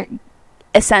are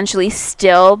essentially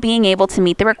still being able to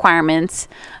meet the requirements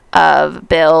of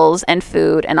bills and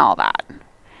food and all that.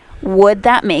 Would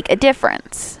that make a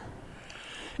difference?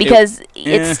 Because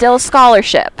it's still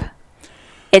scholarship.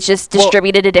 It's just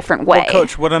distributed a different way. Well,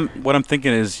 Coach, what I'm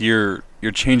thinking is you're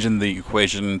changing the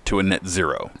equation to a net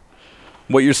zero.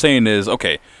 What you're saying is,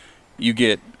 okay, you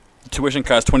get tuition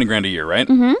costs $20,000 a year, right?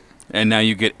 And now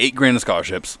you get $8,000 in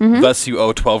scholarships. Thus, you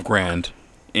owe $12,000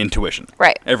 in tuition,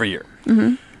 right? Every year.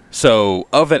 So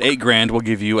of that $8,000, we'll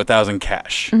give you $1,000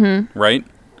 cash, right?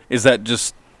 Is that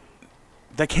just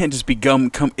that can't just be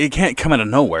it can't come out of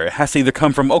nowhere. It has to either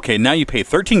come from, okay, now you pay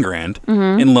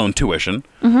 $13,000 in loan tuition,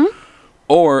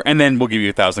 and then we'll give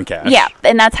you $1,000 cash. Yeah,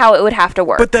 and that's how it would have to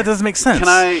work. But that doesn't make sense. Can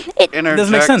I interject? It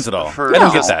doesn't make sense at all. I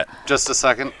don't get that. Just a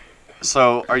second.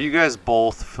 So, are you guys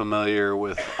both familiar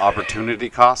with opportunity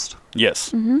cost?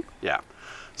 Yes. Yeah.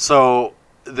 So,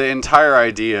 the entire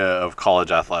idea of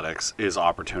college athletics is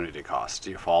opportunity cost.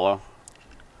 Do you follow?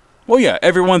 Well, yeah.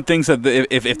 Everyone thinks that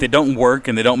if they don't work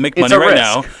and they don't make money right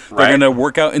now, they're going to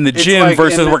work out in the gym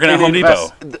versus working at Home Depot.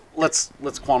 Let's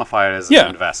quantify it as an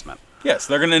investment. Yes,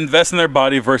 they're going to invest in their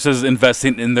body versus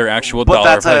investing in their actual but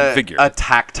dollar that's figure. a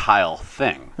tactile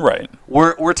thing. Right.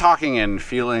 We're talking in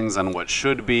feelings and what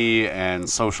should be and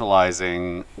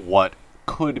socializing what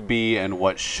could be and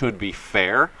what should be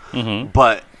fair.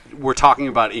 But we're talking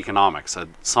about economics at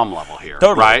some level here,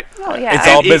 right? Oh, yeah. It's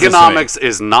all business. Economics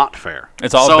is not fair.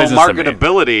 It's all so business.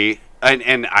 Marketability,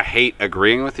 and I hate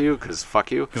agreeing with you because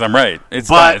fuck you. Because I'm right. It's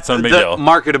no big deal.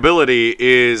 Marketability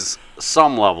is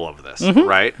some level of this,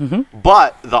 right?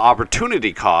 But the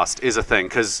opportunity cost is a thing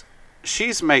because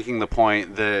she's making the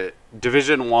point that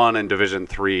Division I and Division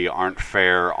III aren't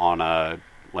fair on a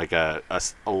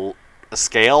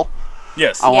scale.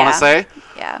 Yes. I want to say.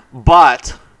 Yeah.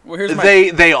 But Well, here's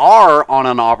my- they are on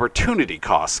an opportunity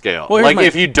cost scale. Well, here's like my-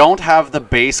 if you don't have the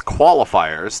base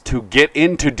qualifiers to get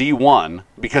into D1,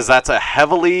 because that's a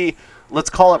heavily, let's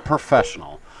call it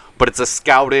professional, but it's a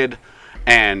scouted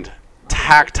and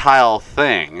tactile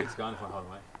thing.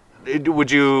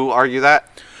 Would you argue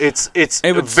that? It's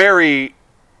very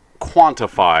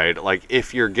quantified, like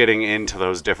if you're getting into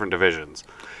those different divisions.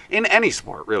 In any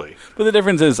sport, really. But the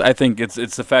difference is, I think it's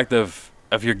the fact of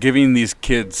you're giving these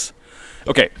kids.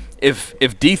 Okay, if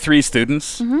D3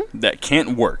 students that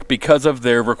can't work because of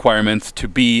their requirements to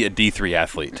be a D3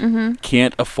 athlete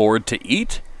can't afford to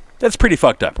eat, that's pretty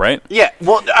fucked up, right? Yeah,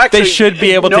 well, actually, They should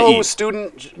be able to no eat.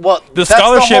 student. Well, The that's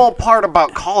scholarship- the whole part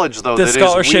about college, though. The that is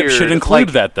scholarship weird. should include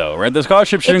Like, that, though, right? The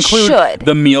scholarship should It include should.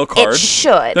 the meal card. It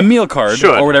should. The meal card,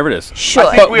 Should. or whatever it is. Should.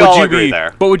 I think we would all you agree be,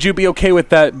 there. But would you be okay with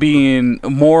that being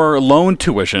more loan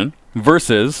tuition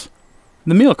versus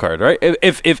the meal card, right?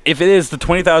 If it is the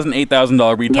 $20,000,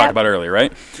 $8,000 we talked Yep. about earlier,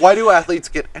 right? Why do athletes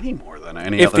get any more than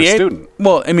any other student?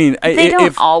 Well, I mean, They don't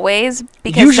if, always,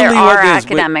 because usually there what are it is,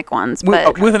 academic ones. with,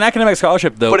 But with an academic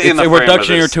scholarship, though, Put it in it's the a frame reduction of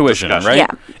in your this tuition, discussion. right?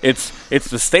 Yeah. It's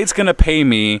the state's going to pay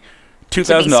me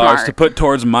 $2,000 to smart. put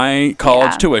towards my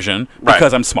college Yeah. tuition Right.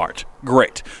 because I'm smart.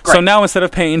 Great. So Great. now instead of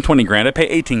paying $20,000, I pay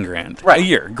 $18,000 Right. a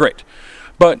year. Great.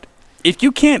 But if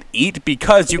you can't eat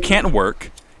because you can't work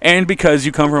and because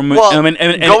you come from Well, an going to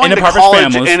impoverished college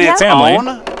families, in its family,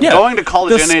 own, yeah, going to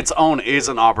college this- in its own is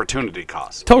an opportunity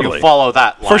cost. Totally. You follow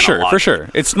that line for of sure, logic. for sure.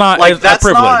 It's not Like a that's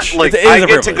privilege. not like it is I a get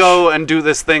privilege. to go and do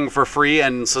this thing for free,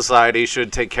 and society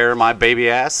should take care of my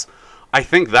baby ass. I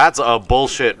think that's a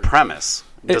bullshit premise.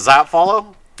 Does that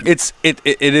follow? It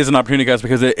is an opportunity cost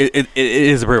because it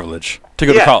is a privilege to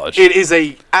go to college. It is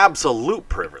a absolute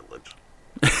privilege.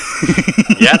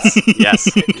 yes.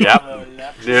 Yep.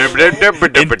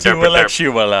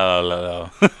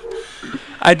 Intellectual.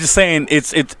 I'm just saying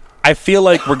it's. I feel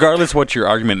like regardless what your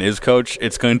argument is, Coach,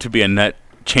 it's going to be a net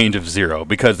change of zero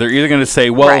because they're either going to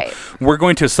say, well, Right. we're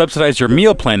going to subsidize your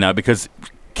meal plan now because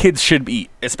kids should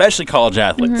eat, especially college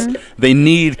athletes. They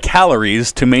need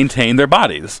calories to maintain their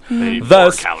bodies. They need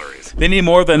Thus, more calories. they need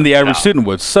more than the average Yeah. student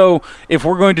would. So if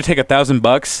we're going to take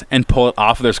 $1,000 and pull it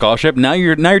off of their scholarship, now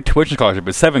your tuition scholarship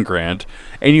is $7,000,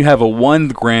 and you have a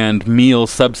 $1,000 meal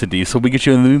subsidy. So we get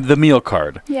you the meal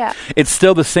card. Yeah. It's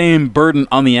still the same burden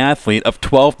on the athlete of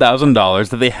 $12,000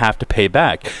 that they have to pay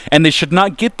back, and they should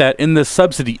not get that in the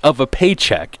subsidy of a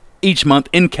paycheck each month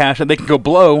in cash that they can go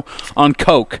blow on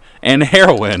coke and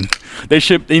heroin. They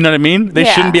should, you know what I mean? They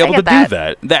Yeah, shouldn't be I able to get do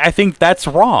that. I think that's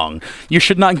wrong. You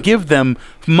should not give them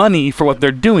money for what they're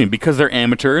doing because they're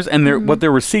amateurs and they're what they're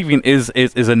receiving is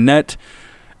a net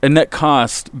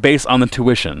cost based on the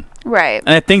tuition. right.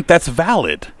 And I think that's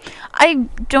valid. I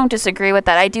don't disagree with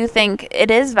that. I do think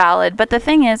it is valid, but the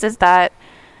thing is that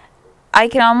I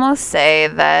can almost say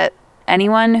that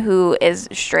anyone who is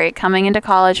straight coming into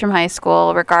college from high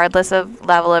school, regardless of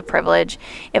level of privilege,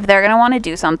 if they're going to want to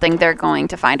do something, they're going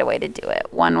to find a way to do it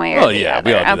one way or Well, the yeah, other.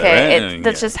 we all do that, Okay, right?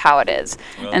 that's Yeah. just how it is.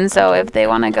 And so if they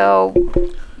want to go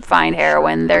find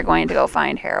heroin, they're going to go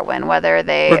find heroin, whether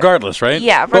they Regardless, right?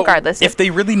 Yeah, But regardless. if they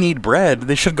really need bread,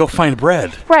 they should go find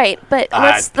bread. Right, but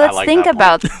let's like think that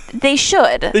about they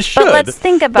should. They should. But let's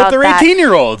think about But they're that.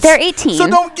 18-year-olds. They're 18. So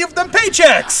don't give them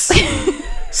paychecks.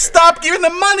 Stop giving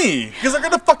them money because they're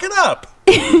going to fuck it up.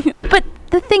 But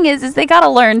the thing is they got to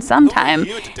learn sometime.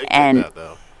 You to dictate And that,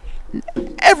 though.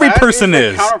 Every That person the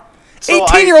is. counter-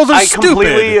 18-year-olds are I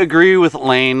completely stupid. agree with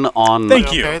Lane on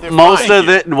Thank you. Okay, they're most fine. of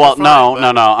it. Well, They're no,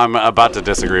 fine, no. I'm about to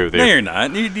disagree with you. No, you're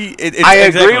not. It's I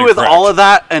exactly agree with correct. all of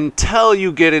that until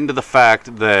you get into the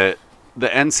fact that the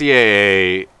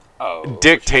NCAA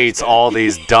dictates all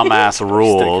these dumbass Stick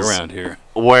rules around here.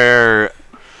 where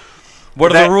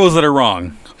What are That- the rules that are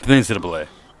wrong? for The NCAA.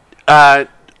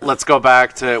 let's go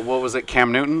back to what was it,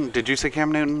 Cam Newton? Did you say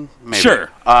Cam Newton? Maybe. Sure.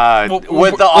 With the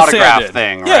let's say I autograph did.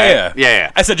 thing, Yeah, right?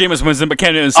 yeah. I said Jameis Winston, but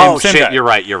Cam Newton, same Shit, guy. you're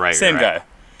right. Same you're right.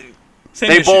 guy. Same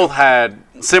They issue. both had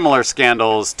similar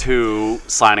scandals to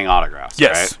signing autographs,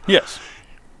 Yes. right? Yes.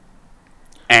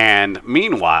 And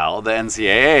meanwhile, the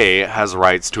NCAA has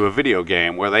rights to a video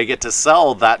game where they get to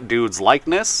sell that dude's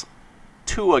likeness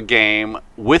to a game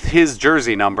with his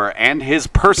jersey number and his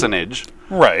personage,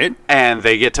 Right. and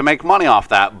they get to make money off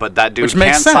that, but that dude Which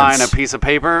makes can't sign a sense. piece of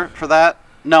paper for that?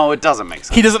 No, it doesn't make sense.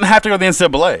 He doesn't have to go to the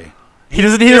NCAA. He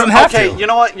doesn't have to. Okay, you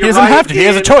know what? You're he doesn't right have to. He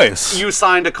has a in choice. You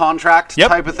signed a contract Yep,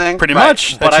 type of thing? pretty Right.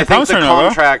 much. But That's I your think the promissory note, though.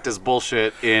 contract is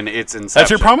bullshit in its inception. That's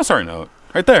your promissory note.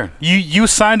 Right there. You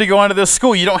signed to go onto this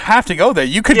school. You don't have to go there.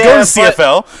 You could go Yeah, to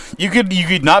CFL. You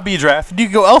could not be drafted. You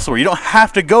could go elsewhere. You don't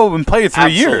have to go and play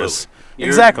 3 years.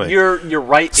 Exactly. You're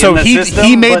right. So in the he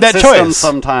system, made but that systems choice.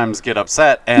 Sometimes get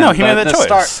upset. And No, he made that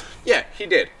choice. Yeah, he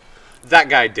did. That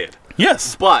guy did.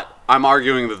 Yes. But I'm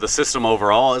arguing that the system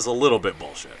overall is a little bit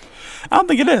bullshit. I don't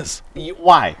think it is.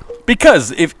 Why?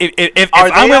 Because if Are I'm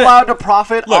they gonna- allowed to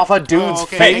profit off a dude's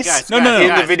face Guys, No, guys, in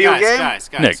guys, the video guys, game? Guys,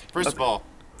 Nick.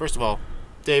 First of all,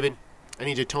 David, I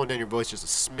need you to tone down your voice just a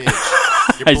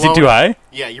smidge. Is it too high?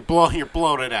 Yeah, you're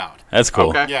blowing it out. That's cool.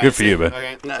 Okay. Yeah, Good for you, man.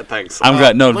 Okay. No, thanks. I'm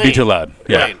glad. No, be Lane. too loud.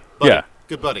 Yeah. Lane, buddy. Yeah.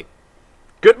 Good buddy.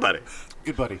 Good buddy.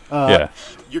 Good buddy. Yeah.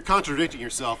 You're contradicting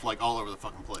yourself like all over the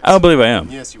fucking place. I don't believe I am.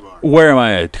 Yes, you are. Where am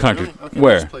I at? Really? Okay,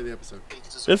 Where? let's play the episode.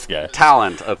 This guy.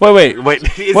 Talent. Wait. Wait.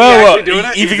 Is Whoa, he whoa. actually doing it?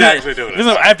 If He's you- actually doing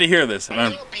Listen, it. I have to hear this.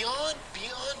 Beyond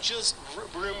just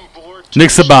room board. Nick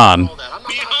Saban.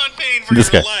 Beyond paying for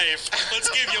This your guy. life, let's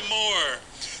give you more.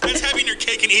 That's having your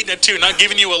cake and eating it too, not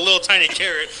giving you a little tiny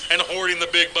carrot and hoarding the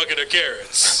big bucket of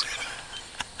carrots.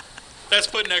 That's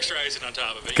putting extra icing on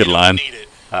top of it. Good You line. don't need it.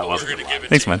 That but was we're a gonna good give line. it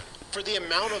Thanks, to you. man. For the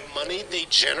amount of money they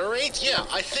generate, yeah,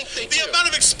 I think they do. The amount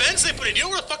of expense they put in. You know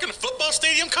what a fucking football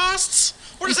stadium costs?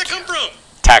 Where does that come from?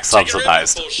 Tax Take your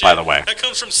subsidized, bullshit. by the way. That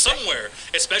comes from somewhere,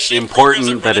 especially in Important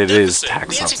programs that run it a is deficit.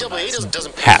 tax The NCAA subsidized.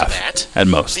 doesn't pay Half for that. at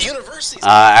most. The universities.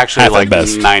 Actually, Half at like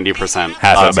best. 90%.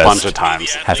 Half at a bunch best. of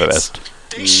times. Half at best.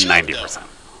 They should, 90%.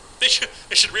 They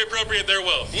should reappropriate their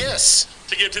wealth Yes.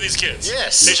 to give to these kids.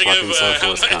 Yes. They should You give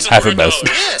fucking socialist cunt. Half at best.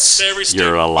 Yes. to every student.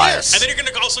 You're a liar. Yes. And then you're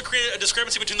going to also create a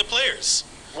discrepancy between the players.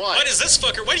 Why? Why does this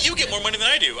fucker? Why do you get more money than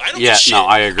I do? I don't Yeah, get shit. no,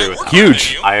 I agree with work that. harder Huge.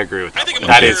 than you. I agree with I that. think I'm a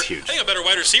That better, is huge. I think I'm a better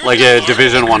wide receiver. Like than a you are.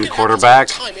 Division One quarterback,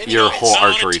 your It's whole not on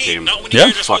a archery team. team. Not when Yeah. you're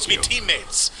just supposed to be Fuck you.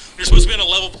 teammates. You're supposed to be on a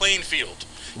level playing field.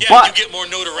 Yeah, But- you get more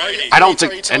notoriety. I don't Are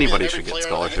you think telling me anybody that every should get player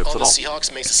scholarships on at the all.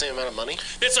 Seahawks makes the same amount of money?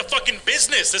 It's a fucking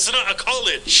business. This is not a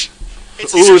college.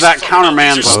 Ooh, that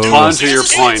countermands These are a students. bunch of These are your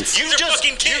students. points. These are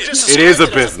fucking kids. It is a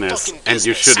described as business, fucking and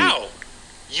you business. shouldn't. How?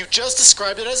 You just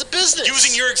described it as a business.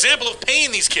 Using your example of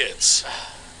paying these kids.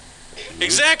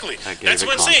 Exactly. That gave That's it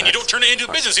what I'm saying. You context. don't turn it into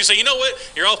a business. You say, you know what?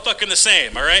 You're all fucking the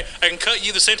same, all right? I can cut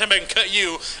you the same time I can cut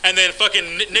you, and then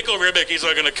fucking Nickel Ribic, he's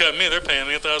not going to cut me. They're paying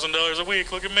me $1,000 a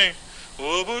week. Look at me.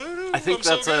 I think I'm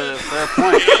so that's good. a fair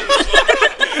point.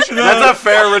 That's a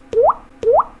fair.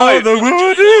 Oh, that's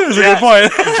a good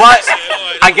point. But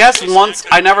I guess once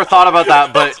I never thought about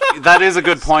that, but that is a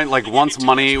good point. Like once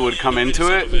money would come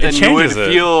into it, then you would changes it.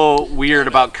 feel weird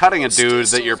about cutting a dude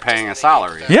that you're paying a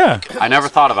salary. Yeah. I never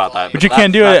thought about that. But you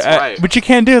can't do it. That's right. But you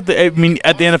can't do it.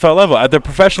 At the NFL level, at the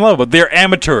professional level, they're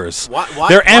amateurs.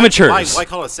 They're amateurs. Why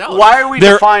call it salary? Why are we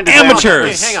They're defined as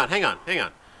amateurs. Okay, hang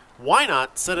on. Why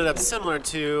not set it up similar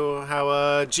to how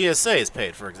GSA is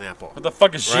paid, for example? What the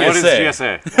fuck is GSA? What is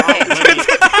GSA?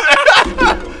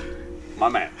 My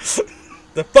man.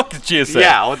 The fuck is GSA?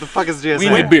 Yeah, what the fuck is GSA? We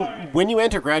need to be. When you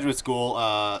enter graduate school,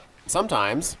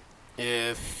 sometimes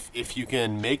if you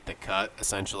can make the cut,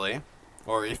 essentially,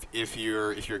 or if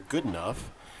you're good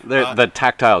enough, The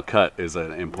tactile cut is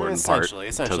an important part to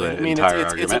essentially. the I mean, entire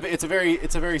it's argument.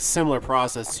 a very similar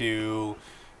process to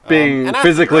Being an athlete,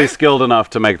 physically right? skilled enough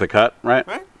to make the cut, right?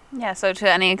 Right? Yeah, so to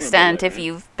any extent, if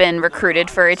you've been recruited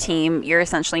for a team, you're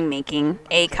essentially making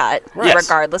a cut, Right.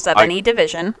 regardless of I any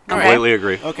division. Completely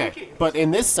agree. Okay, but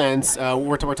in this sense,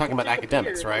 we're talking about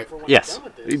academics, right? Yes.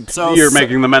 So- You're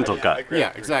making the mental cut.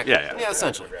 Yeah, exactly. Yeah.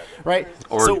 Essentially, right?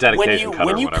 Or so dedication cut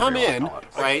when or you whatever come you wanna in, call it.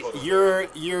 right?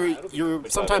 You're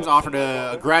sometimes offered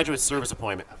a graduate service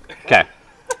appointment. Okay.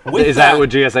 With Is that what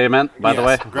GSA meant, by the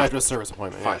way? Yes, graduate service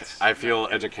appointment. Yes. I feel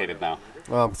educated now.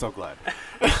 Well, I'm so glad.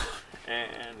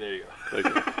 And there you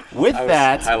go. With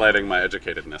that, Highlighting my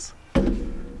educatedness.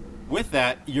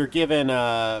 you're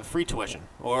given free tuition,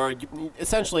 or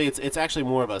essentially, it's actually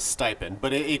more of a stipend,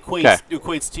 but it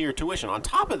equates to your tuition. On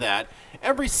top of that,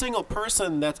 every single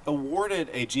person that's awarded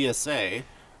a GSA,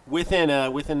 within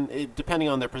depending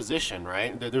on their position,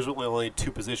 right? There's really only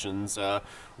two positions.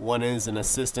 One is an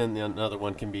assistant, the other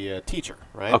one can be a teacher,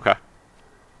 right? Okay.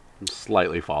 I'm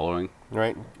slightly following.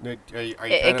 Right.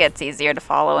 It gets easier to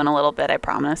follow in a little bit, I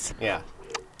promise. Yeah.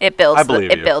 It builds I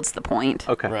believe you. builds the point.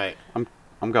 Okay. Right.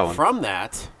 I'm going. From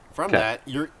that, Okay.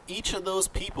 each of those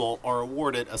people are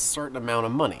awarded a certain amount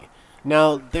of money.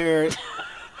 Now, they're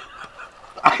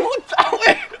I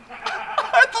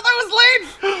thought that was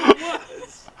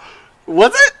late.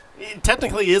 Was it? it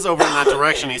technically is over in that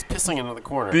direction. He's pissing into the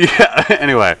corner. Yeah.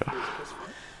 Anyway.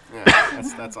 Yeah,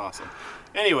 that's awesome.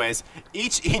 Anyways,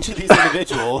 each of these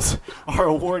individuals are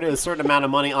awarded a certain amount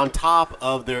of money on top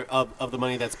of their of the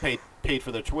money that's paid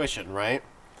for their tuition, right?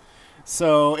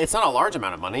 So it's not a large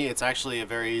amount of money. It's actually a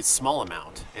very small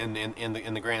amount in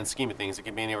the grand scheme of things. It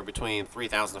can be anywhere between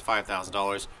 $3,000 to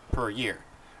 $5,000 per year,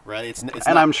 right? It's And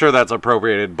not, I'm sure that's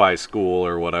appropriated by school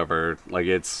or whatever. Like,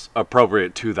 it's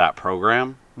appropriate to that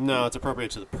program. no, it's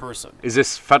appropriate to the person. Is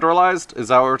this federalized? Is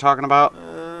that what we're talking about?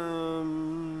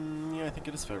 Yeah, I think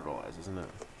it is federalized, isn't it?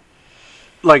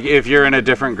 Like, if you're in a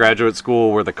different graduate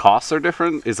school where the costs are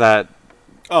different, is that...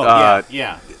 Oh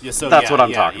yeah. So that's yeah, what I'm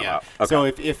yeah, talking yeah. about. Okay. So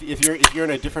if you're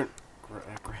in a different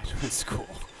graduate school,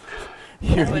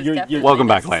 was definitely Welcome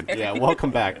back, Lane. yeah,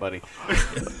 welcome back, buddy.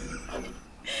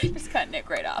 Just cut Nick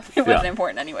right off. It wasn't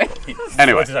important anyway.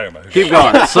 Anyway, What you talking about? keep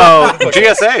going. So,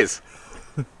 GSAs.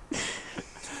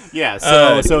 Yeah.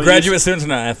 So graduate students are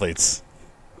not athletes.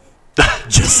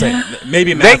 Just saying.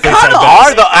 Maybe They mathletes kind of at are,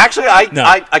 best. though. Actually, No.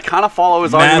 I kind of follow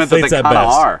his argument that they Mathletes at kind of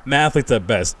best. are. Mathletes at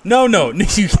best. No.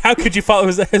 How could you follow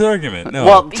his argument? No.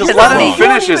 Well, just Because let they- him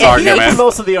finish his Here for argument.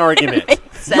 most of the argument. Let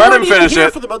You him weren't even finish here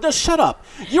it. for the just shut up.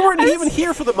 You weren't even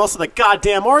here for the most of the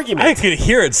goddamn argument. I could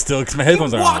hear it still because my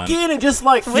headphones aren't Walk on. in and just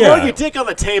like throw Yeah. your dick on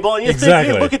the table and you Exactly.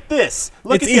 think, hey, look at this.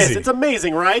 Look It's at this. easy. It's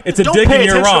amazing, right? It's a Don't dick pay and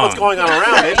you're attention to wrong. what's going on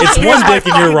around it. It's Here's one my dick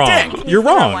and you're fucking wrong. dick. You're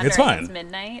People are wrong. It's wondering fine. It's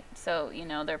midnight, so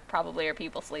there probably are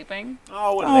people sleeping.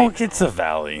 Oh, what Oh, are they? it's a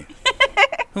valley.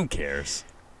 Who cares?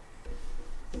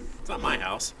 It's not my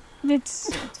house. It's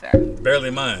fair.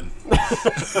 Barely mine.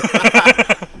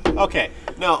 Okay.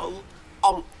 Now,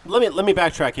 let me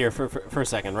backtrack here for a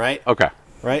second, right? Okay.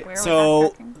 Right. Where are we So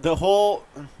backtracking? the whole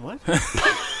what?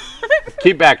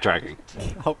 Keep backtracking.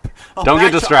 I'll Don't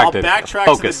get distracted. I'll backtrack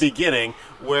Focus. to the beginning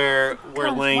where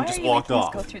Gosh, Lane why just are you walked making us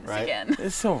off. Go through this right? again.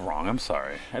 It's so wrong. I'm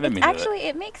sorry. I didn't mean to do Actually,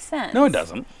 it makes sense. that. No, it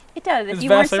doesn't. It does. If It's you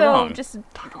weren't vastly so wrong. just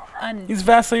He's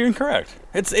vastly incorrect.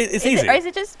 It's easy. Or is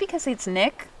it just because it's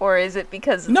Nick, or is it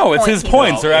because No, it's his he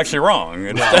points made? are actually wrong.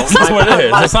 That's just what it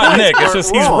is. It's not Nick. It's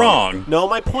just he's wrong. No,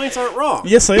 my points aren't wrong.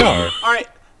 Yes, they are. All right.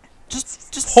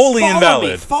 Just Wholly follow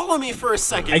invalid. Me. Follow me for a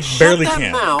second. I Shut barely that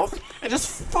can. mouth and just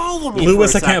follow me.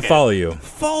 Lewis, for I a can't second. follow you.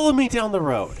 Follow me down the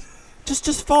road.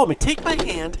 Just follow me. Take my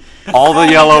hand. and All follow the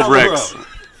me yellow down the bricks. road.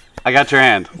 I got your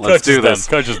hand. Let's do this.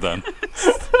 Coach is done.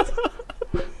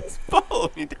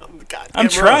 Follow me down the goddamn I'm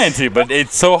road. trying to, but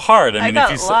it's so hard. I I mean,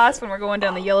 got if you lost when we're going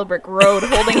down the yellow brick road,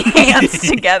 holding hands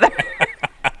together.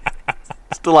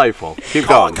 It's delightful. Keep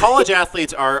going. College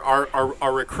athletes are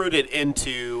recruited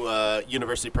into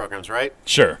university programs, right?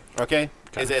 sure. Okay.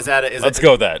 Is that Let's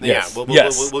go with that. Yeah. Yes. We'll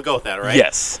Yes. go with that, right?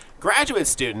 Yes. Graduate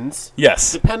students,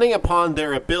 Yes. depending upon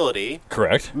their ability,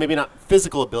 Correct. maybe not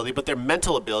physical ability, but their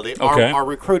mental ability, Okay. are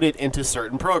recruited into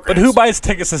certain programs. But who buys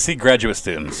tickets to see graduate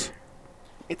students?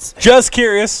 It's Just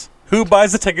curious. Who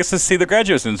buys the tickets to see the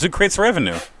graduate students? Who creates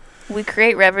revenue? We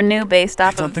create revenue based I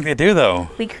off don't of think they do, though.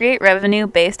 we create revenue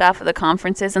based off of the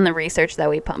conferences and the research that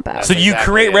we pump out. So you exactly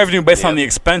create it. revenue based on Yep. the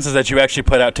expenses that you actually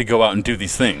put out to go out and do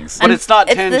these things. But it's not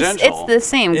It's tangential. the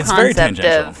same It's very concept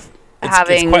tangential. of It's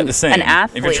having quite the same. an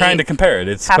athlete If you're trying to compare it,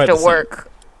 it's have quite to the same. work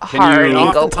you- hard and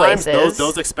and go oftentimes places.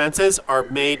 those expenses are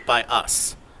made by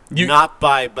us, You- not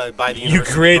by the You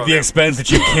university create the program. expense that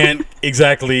you can't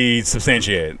exactly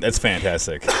substantiate. That's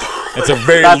fantastic. It's a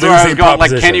very That's where I was losing going. Like,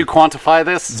 proposition. can you quantify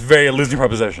this? It's a very losing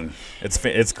proposition. It's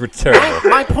terrible.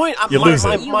 My point. You lose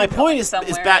it. My point is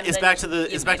somewhere back and is then back to the you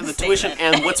is back to make the a tuition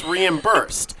statement. and what's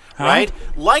reimbursed. Right,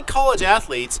 like college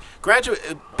athletes,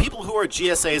 people who are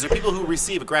GSAs or people who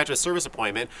receive a graduate service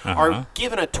appointment are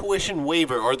given a tuition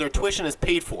waiver, or their tuition is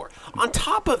paid for. On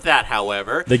top of that,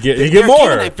 however, You get they're more.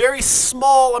 given a very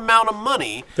small amount of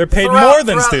money. They're paid throughout- more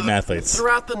than throughout- student athletes.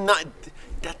 throughout the night.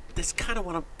 That's kind of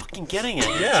what I'm fucking getting at,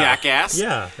 you Yeah. jackass.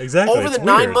 Yeah, exactly. Over It's the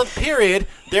weird. 9-month period,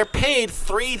 they're paid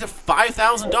 $3,000 to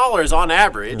 $5,000 on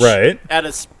average, Right. At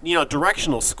a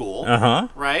directional school, Uh-huh.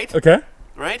 right? Okay.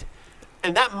 Right,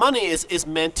 and that money is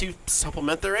meant to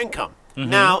supplement their income. Mm-hmm.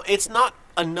 Now, it's not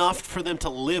enough for them to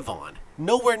live on.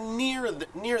 Nowhere near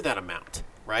that amount,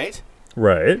 right?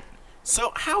 Right.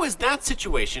 So how is that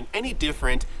situation any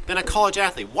different than a college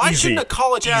athlete? Why Easy. shouldn't a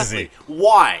college Easy. athlete?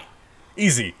 Why?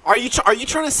 Easy. Are you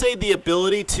trying to say the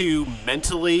ability to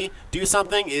mentally do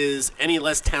something is any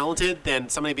less talented than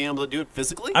somebody being able to do it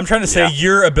physically? I'm trying to say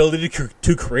your ability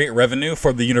to create revenue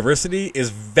for the university is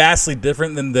vastly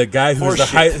different than the guy who's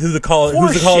Horseshit. who's the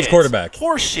college quarterback.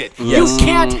 Horseshit. You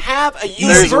can't have a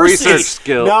university. research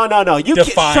skill. No. You can't,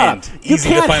 shut up. Defined. You Easy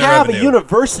can't defined have a revenue.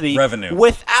 university Revenue.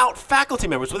 without faculty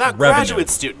members, without Revenue. graduate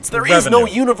students. There is no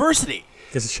Revenue. university.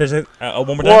 One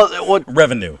more time. Well, what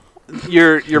Revenue.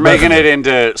 you're making Revenue. it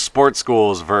into sports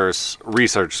schools versus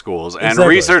research schools, and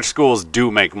Exactly. research schools do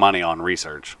make money on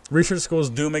research. Research schools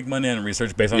do make money on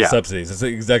research based on Yeah. subsidies. That's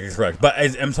exactly correct. But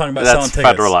I'm talking about That's selling tickets.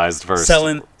 federalized versus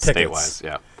selling tickets. statewide.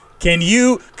 Yeah. Can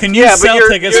you Yeah, but sell you're-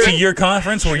 tickets you're- to your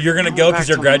conference where you're going to go because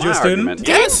you're a graduate student?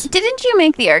 Yes. Didn't you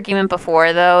make the argument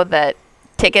before though that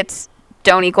tickets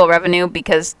don't equal revenue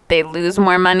because they lose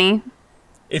more money?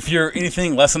 If you're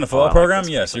anything less than a football program,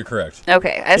 yes, you're correct.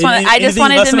 Okay, I just wanted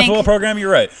Anything less to than a make. football program,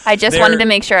 you're right. I just wanted to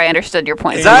make sure I understood your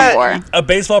point that- before. A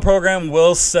baseball program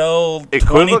will sell 20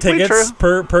 Equivocally tickets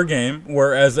true? per game,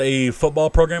 whereas a football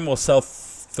program will sell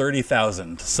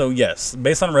 30,000. So yes,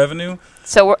 based on revenue,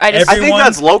 So I just everyone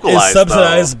that's localized, is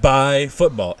subsidized by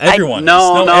football. Everyone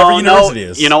No, is. no, every university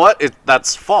is. You know what?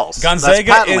 That's false. That's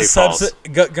Gonzaga patently is false.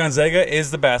 Gonzaga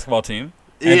is the basketball team.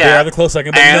 And Yeah. they are the close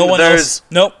second, but And no one else.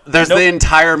 Nope. There's nope. the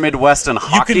entire Midwest in You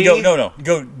hockey. can go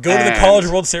to the and- College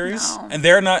World Series, and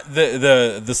they're not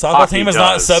the softball Hockey team is does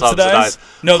not subsidized.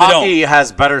 No, they Hockey don't.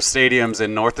 has better stadiums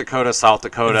in North Dakota, South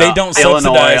Dakota. They don't Illinois,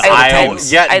 subsidize other Iowa.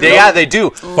 teams. Yeah, they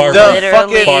do. Far The from it.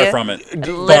 fucking- Far from it.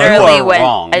 literally You are went.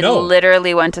 wrong. I No.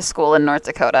 literally went to school in North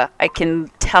Dakota. I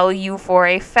can tell you for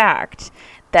a fact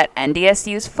that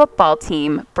NDSU's football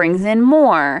team brings in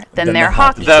more than Than their the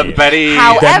hockey hockey team. The Betty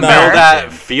However-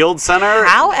 that Field Center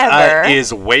However-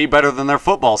 is way better than their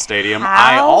football stadium.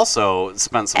 I also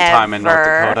spent some time in North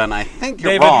However- Dakota, and I think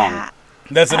you're David, wrong.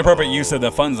 That's inappropriate use of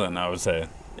the funds, then, I would say.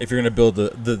 If you're going to build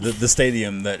the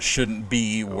stadium that shouldn't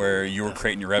be where you're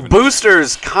creating your revenue.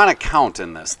 Boosters kind of count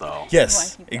in this, though.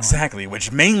 Yes, exactly.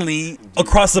 Which mainly,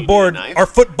 across the board, knife? are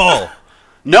football.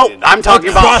 Nope, I'm talking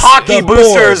about Across hockey the board.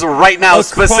 boosters right now Across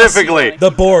specifically.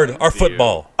 the board are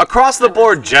football. Across the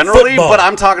board generally, Football. but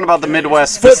I'm talking about the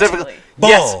Midwest specifically. Football.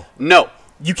 Yes, no.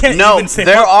 You can't No, even say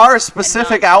there are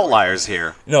specific outliers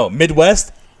here. No,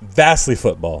 Midwest, vastly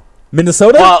football.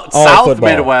 Minnesota, Well, all South football.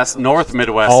 Midwest, North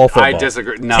Midwest, All I football.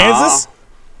 disagree. No. Kansas,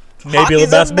 maybe a Hockey's little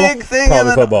a basketball, big thing, probably and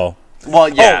then- football. Well,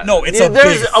 yeah. Oh, no, it's Yeah, a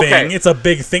there's- big thing. okay. It's a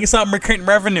big thing. It's not creating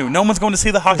revenue. No one's going to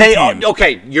see the hockey They are, team.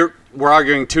 okay, we're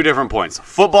arguing two different points.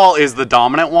 Football is the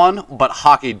dominant one, but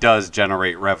hockey does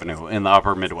generate revenue in the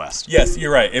upper Midwest. Yes,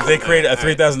 you're right. If they create a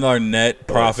 $3,000 net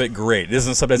profit, great. It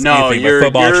doesn't subsidize No, anything, you're, but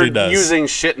football you're actually does. using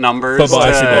shit numbers Football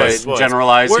actually to does.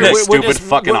 generalize your stupid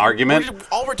fucking argument.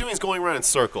 All we're doing is going around in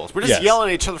circles. We're just Yes. yelling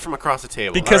at each other from across the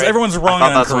table. Because all right? everyone's wrong I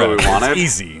and thought that's what incorrect. we wanted. It's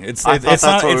easy. It's I thought it's that's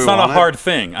not what it's we not a wanted. hard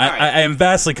thing. right. I am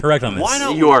vastly correct on this. Why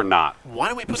don't- You are not. Why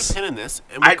don't we put a pin in this?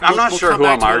 And I'm not sure come who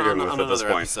back I'm to it arguing on with at this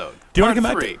another point. episode. Do you want to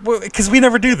Part come three. back? Because we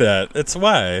never do that. That's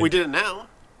why. We did it now.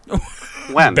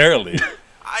 When? Barely.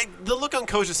 The look on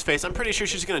Koja's face, I'm pretty sure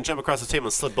she's going to jump across the table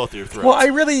and slit both of your throats. Well, I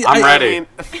really. I'm I, ready.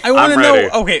 I want to I'm know. ready.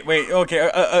 Okay, wait.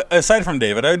 Okay. Aside from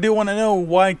David, I do want to know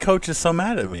why Coach is so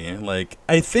mad at me. Like,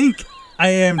 I think I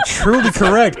am truly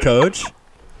correct, Coach.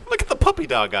 Look at the puppy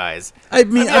dog eyes. I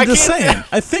mean, I I'm just can't- saying.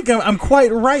 I think I'm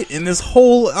quite right in this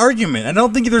whole argument. I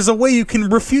don't think there's a way you can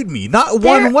refute me. Not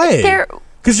one way.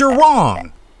 Because you're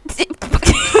wrong.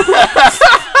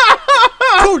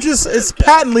 Coach is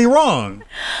patently wrong.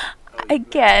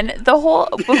 Again, the whole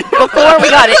before we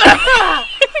got it.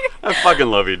 I fucking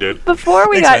love you, dude. Before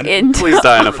we Thanks, got man. into Please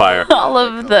die in a fire. all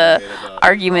of the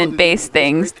argument-based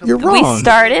things, You're we wrong.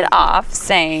 started off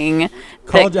saying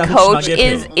College that athletes should not Coach get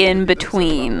is paid. in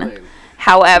between.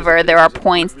 However, there are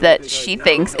points that she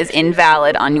thinks is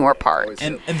invalid on your part.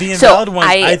 And the So, invalid ones,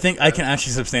 I- I think I can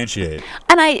actually substantiate.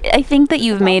 And I think that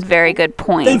you've made very good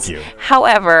points. Thank you.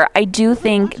 However, I do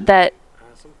think that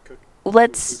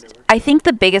I think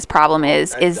the biggest problem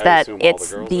is that assume all the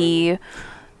it's girls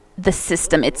the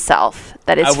system itself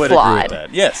that is I would flawed. agree with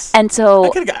that. Yes. And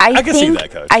so I can see think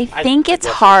that, Coach. I think it's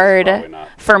probably hard not.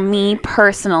 for me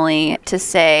personally to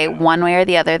say one way or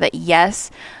the other that yes,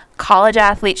 college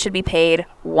athletes should be paid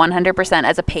 100%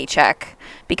 as a paycheck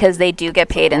because they do get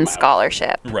paid in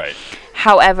scholarship. Right.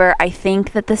 However, I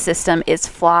think that the system is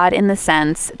flawed in the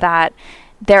sense that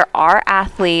there are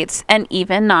athletes and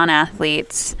even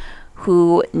non-athletes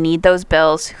who need those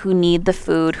bills, who need the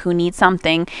food, who need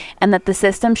something, and that the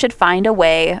system should find a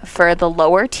way for the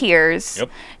lower tiers Yep.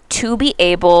 to be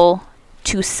able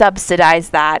to subsidize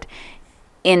that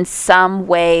in some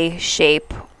way,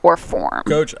 shape, or form.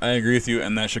 Coach, I agree with you,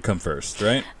 and that should come first,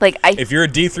 right? Like If you're a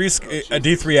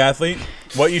D3 athlete,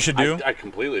 what you should do? I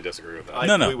completely disagree with that.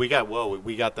 No. We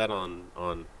got that on.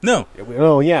 No,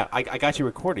 Oh yeah, I got you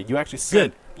recorded. You actually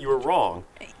said you were wrong.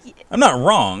 I'm not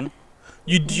wrong.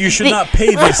 You should The- not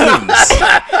pay these students.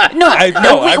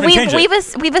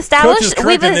 We've established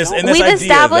correct in this we've idea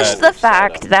established that- the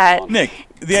fact that Nick,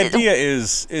 the idea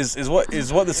is what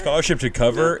the scholarship should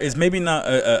cover is maybe not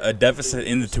a deficit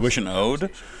in the tuition owed,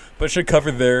 but should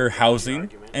cover their housing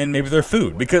and maybe their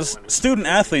food because student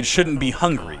athletes shouldn't be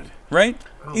hungry, right?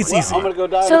 It's easy. go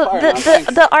die so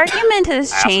the argument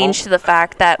has changed to the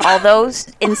fact that although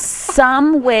in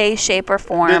some way, shape, or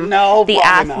form No, the probably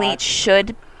athlete not.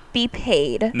 should be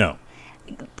paid. No.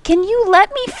 Can you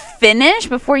let me finish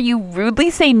before you rudely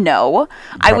say no?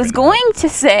 I was Probably not. going to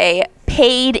say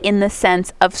paid in the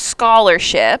sense of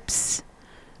scholarships.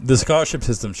 The scholarship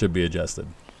system should be adjusted.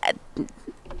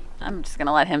 I'm just going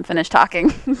to let him finish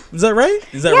talking. Is that right?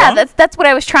 Is that Yeah, wrong? that's what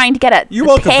I was trying to get at. You're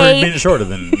welcome Pay- for being shorter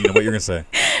than what you're going to say.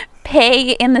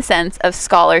 Pay in the sense of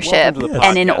scholarship, Welcome to the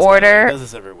and in podcast, man. order He does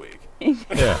this every week.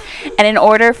 Yeah. and in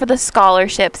order for the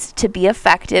scholarships to be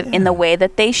effective in the way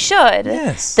that they should,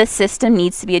 Yes. the system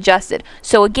needs to be adjusted.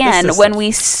 So again, system. when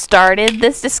we started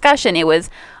this discussion, it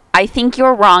was, I think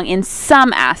you're wrong in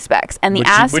some aspects, and the Which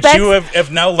aspects you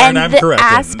have now learned and I'm the correct. in.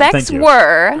 aspects Thank you.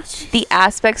 were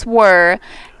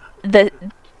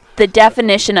the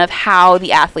definition of how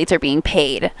the athletes are being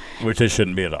paid. Which they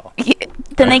shouldn't be at all.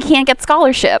 Then they can't get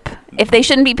scholarship. If they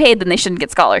shouldn't be paid, then they shouldn't get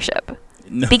scholarship.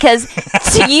 No. Because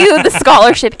to you, the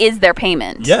scholarship is their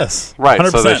payment. Yes. Right,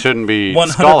 100%. so they shouldn't be 100%.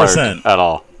 scholared at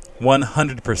all.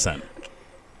 100%.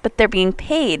 But they're being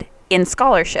paid in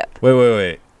scholarship.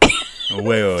 Wait.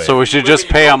 So we should just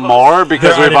pay them more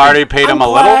because They're we've already paid them a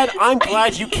little? I'm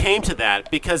glad you came to that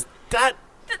because that.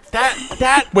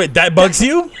 Wait, that bugs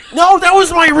you? No, that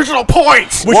was my original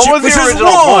point. Which, What was the which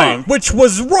original wrong. point? Which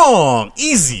was wrong.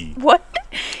 Easy. What?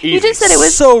 You just said it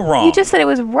was So wrong. You just said it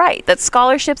was right that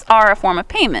scholarships are a form of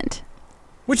payment.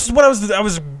 Which is what I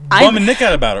was bumming Nick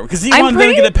out about it because he I'm wanted them to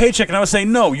pretty- get a paycheck, and I was saying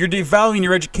no. You're devaluing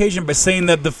your education by saying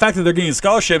that the fact that they're getting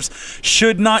scholarships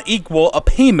should not equal a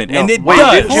payment, and it wait,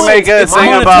 does. didn't you make a It's thing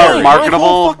monetary. about My marketable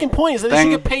whole fucking point is that they should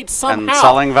thing get paid somehow. and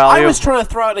selling value? I was trying to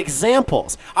throw out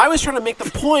examples. I was trying to make the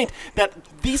point that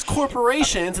these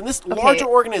corporations and this larger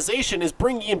organization is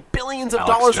bringing in billions of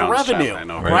Alex dollars of Jones revenue, chat, I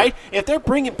know, right? right? If they're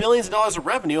bringing billions of dollars of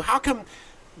revenue, how come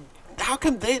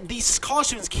these college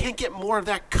students can't get more of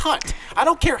that cut? I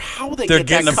don't care how they They're get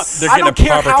getting that a- cut. they're I getting don't a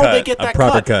care proper how cut, they get a that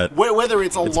proper cut. Whether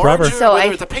it's a It's larger, proper. So whether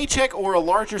I- it's a paycheck or a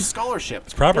larger scholarship.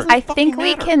 It's proper. I think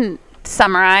we can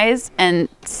summarize and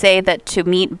say that to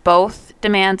meet both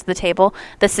demands of the table,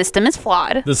 the system is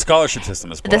flawed. The scholarship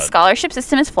system is flawed. The scholarship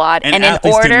system is flawed, and and in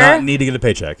athletes do order, not need to get a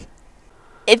paycheck.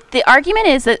 if the argument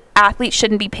is that athletes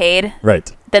shouldn't be paid,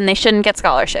 Right. then they shouldn't get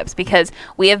scholarships because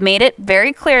we have made it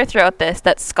very clear throughout this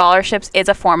that scholarships is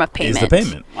a form of payment. Is the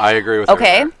payment. I agree with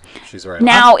Okay. her there. She's right.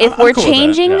 Now, if I'm we're cool with that,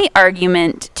 changing yeah. the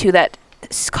argument to that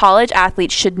college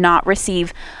athletes should not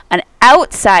receive an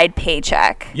outside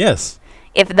paycheck, Yes.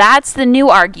 if that's the new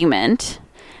argument,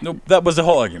 No, that was the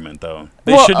whole argument, though.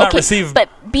 They Well, should not okay, receive. but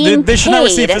being they should not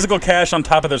receive paid- physical cash on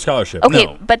top of their scholarship. okay,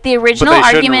 No. but the But original they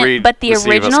shouldn't argument, but the receive a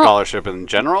original, scholarship in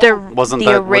general? Wasn't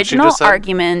the that what she original just said?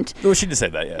 argument, Well, she did say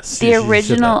that. Yes. the She said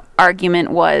original that. argument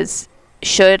was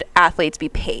should athletes be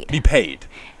paid? Be paid,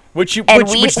 which And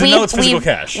which denotes physical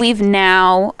cash. we've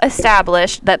now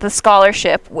established that the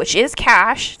scholarship, which is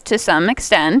cash to some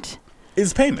extent,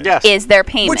 is payment. Yes. is their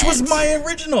payment. Which was my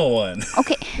original one.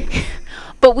 Okay.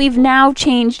 But we've now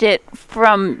changed it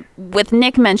from, with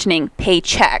Nick mentioning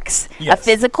paychecks, a Yes.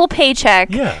 physical paycheck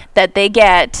Yeah. that they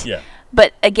get. Yeah.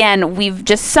 But again, we've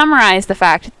just summarized the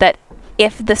fact that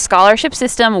if the scholarship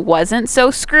system wasn't so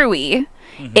screwy,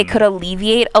 Mm-hmm. it could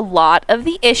alleviate a lot of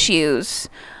the issues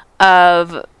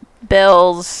of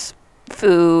bills,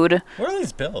 food, What are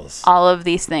these bills? all of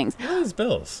these things. What are these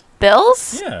bills?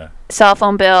 Bills? Yeah. Cell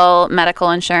phone bill, medical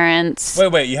insurance.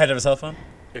 Wait. You had to have a cell phone?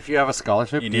 If you have a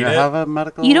scholarship, You do you need it? have a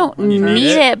medical? You don't need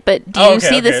need it? it, but do Oh, you okay,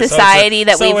 see the okay. So it's a- society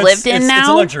that so we've it's- lived in it's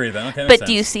now? a luxury then. Okay, But makes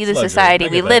do you sense. see It's the luxury. society I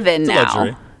we get live that. in It's a now?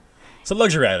 luxury. So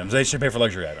luxury items. They should pay for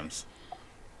luxury items.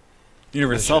 A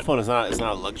University cell should. phone is not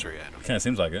a luxury item. Kind of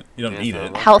seems like it. You don't Yeah, need it's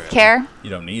it. not Healthcare? You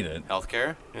don't need it.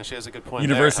 Healthcare? And she has a good point.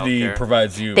 University there. Healthcare.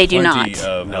 provides you They do plenty not.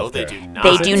 of No, they healthcare. do not.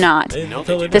 They do not. They No, they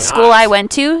totally do The not. school I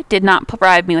went to did not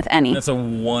provide me with any. That's a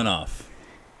one-off.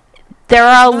 There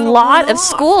are a not a lot of one-off.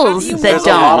 schools How do you that There's a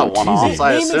lot of don't. one-offs,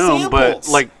 I Name assume, but examples.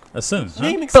 like, Assume. Huh?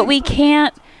 Name But we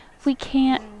examples.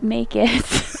 can't make it.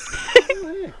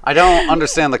 I don't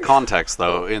understand the context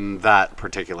though in that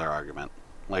particular argument.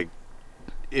 Like,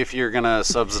 if you're gonna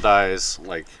subsidize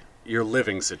like your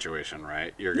living situation,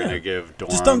 right? You're Yeah. gonna give dorms.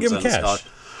 Just don't give them and cash. stuff.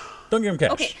 Don't give them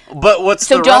cash. Okay. But what's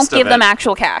So the don't rest give of them it?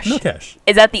 actual cash. No cash.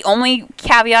 Is that the only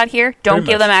caveat here? Don't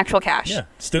Pretty give them much. actual cash. Yeah.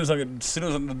 Students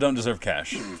don't deserve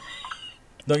cash.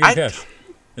 Don't give I- them cash.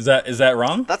 Is that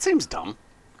wrong? That seems dumb.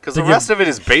 Because To the give- rest of it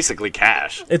is basically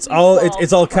cash. It's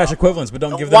all cash equivalents, but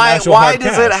don't give them Why actual why hard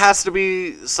does cash. it has to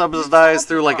be subsidized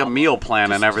through like a meal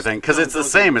plan and everything? Because it's the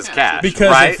same as cash, Because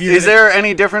right? if you- Is there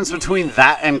any difference between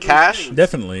that and cash?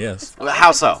 Definitely, yes.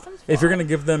 How so? If you're going to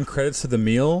give them credits to the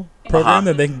meal program,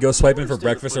 then they can go swiping for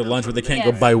breakfast or lunch, but they can't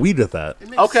go buy weed with that.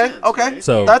 Okay.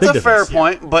 So, That's big a fair difference.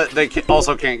 point, but they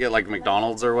also can't get like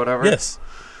McDonald's or whatever. Yes.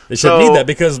 They shouldn't need that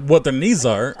because what their needs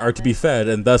are to be fed,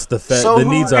 and thus the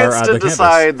needs are So on who the gets to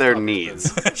decide their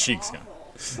needs? Sheik's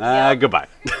gone. Goodbye.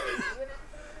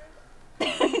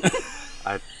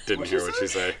 I didn't hear what she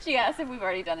said. She asked if we've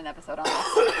already done an episode on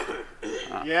this.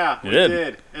 Yeah, we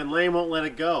did. And Lane won't let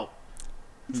it go.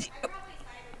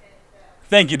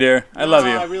 Thank you, dear. I love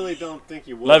you. I really don't think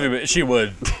you would. Love you, but she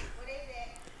would.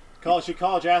 Should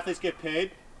college athletes get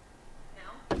paid?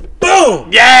 Boom!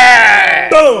 Yeah!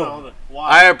 Boom! Why?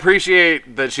 I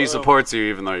appreciate that she supports you,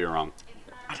 even though you're wrong.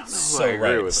 I don't know. So I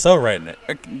agree right. with So right.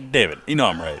 David, you know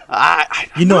I'm right.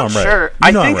 I'm not right. Sure.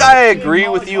 You know I I'm think right. I agree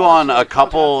with you on a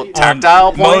couple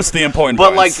tactile points. Most the important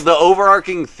but points. like the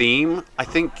overarching theme, I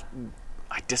think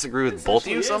I disagree with both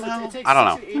of you somehow. I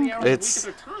don't know. It's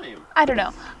I don't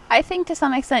know. I think to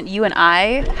some extent you and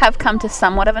I have come to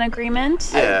somewhat of an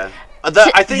agreement. yeah. I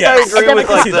think I agree with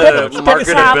like the The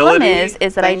problem marketability.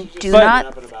 is that thing.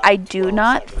 I do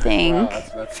not think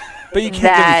But you can't give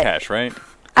that- them cash, right?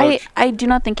 I do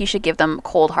not think you should give them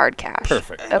cold hard cash.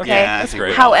 Perfect. Okay. Yeah, That's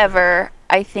great. However,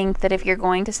 I think that if you're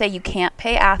going to say you can't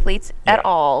pay athletes at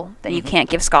all, then you can't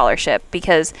give scholarship,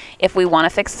 because if we want to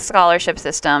fix the scholarship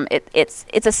system, it's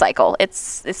a cycle.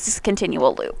 It's just a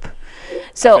continual loop.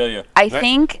 feel you. So I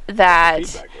think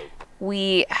that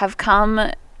we have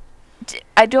come.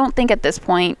 I don't think at this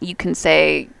point you can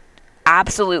say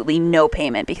absolutely no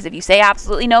payment, because if you say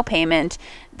absolutely no payment,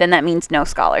 then that means no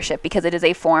scholarship, because it is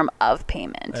a form of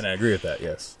payment. And I agree with that,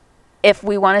 yes. If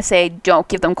we want to say don't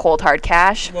give them cold hard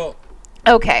cash, Well,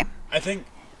 okay, I think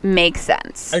makes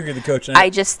sense. I agree with the coach. I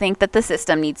just think that the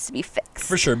system needs to be fixed.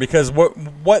 For sure, because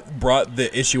what brought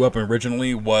the issue up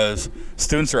originally was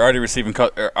students are already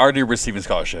receiving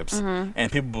scholarships,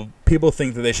 and people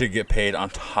think that they should get paid on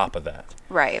top of that,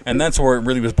 Right. and that's where it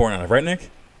really was born out of, right,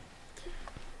 Nick?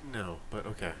 No, but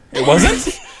okay. It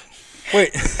wasn't.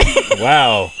 Wait,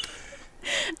 wow!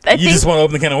 I You think just want to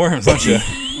open the can of worms, don't you?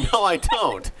 No, I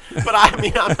don't. But I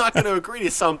mean, I'm not going to agree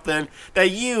to something that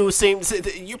you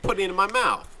put into my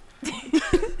mouth.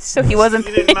 so. He wasn't.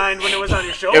 You didn't mind when it was on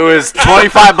your shoulder. It was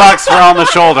 $25 for on the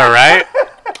shoulder, right?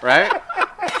 Right?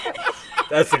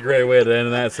 That's a great way to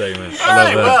end that segment. All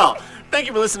right, well, thank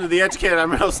you for listening to The Educated. I'm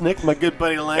your host, Nick, my good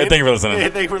buddy Lane. Hey, thank you for listening. Hey,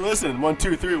 thank you for listening. 1,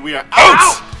 2, 3, we are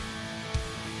out!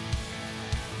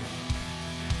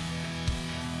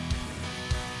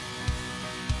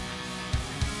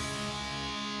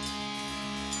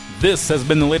 This has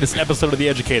been the latest episode of The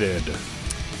Educated.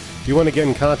 If you want to get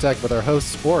in contact with our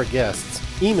hosts or guests,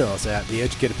 email us at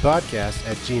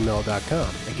theeducatedpodcast@gmail.com.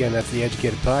 Again, that's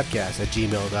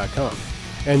theeducatedpodcast@gmail.com.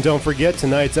 And don't forget,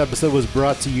 tonight's episode was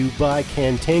brought to you by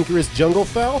Cantankerous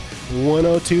Junglefowl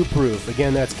 102 Proof.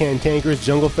 Again, that's Cantankerous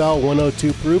Junglefowl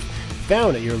 102 Proof,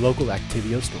 found at your local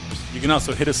Activio stores. You can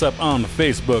also hit us up on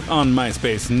Facebook, on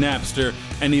MySpace, Napster,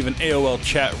 and even AOL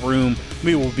chat room.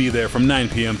 We will be there from 9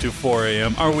 p.m. to 4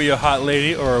 a.m. Are we a hot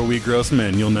lady or are we gross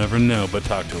men? You'll never know, but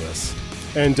talk to us.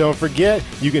 And don't forget,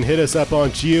 you can hit us up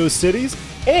on GeoCities,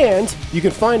 and you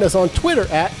can find us on Twitter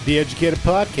at The Educated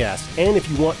Podcast. And if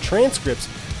you want transcripts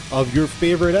of your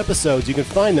favorite episodes, you can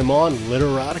find them on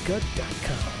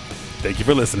literotica.com. Thank you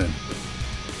for listening.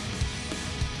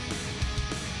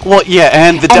 Well, yeah,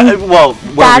 and where we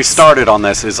that's- started on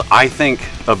this is I think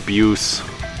abuse.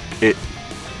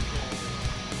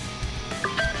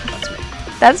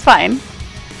 That's fine.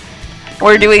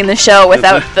 We're doing the show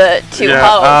without the two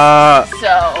hosts,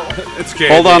 so It's okay.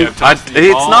 Hold on, it's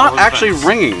not actually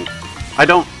ringing. I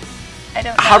don't. I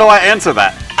don't know. How do I answer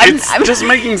that? I'm- It's I'm- just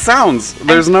making sounds.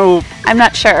 There's no. I'm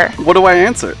not sure. What do I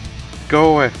answer?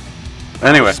 Go away.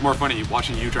 Anyway. It's more funny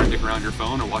watching you try to dick around your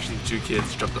phone or watching the two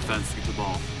kids jump the fence to get the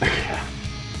ball.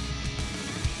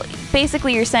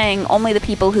 Basically, you're saying only the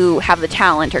people who have the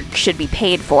talent should be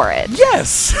paid for it.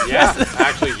 Yes. Yeah,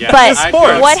 actually, yeah. But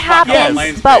sports. what happens?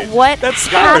 Lane's But page. what? That's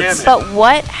Happens, but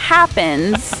what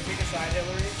happens?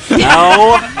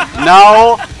 No.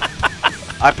 No.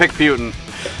 I picked Putin.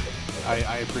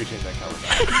 I appreciate that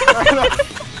color.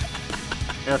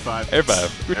 Air 5. Air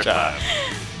five. Good job.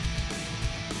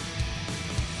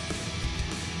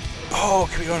 Oh,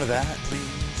 can we go into that, please?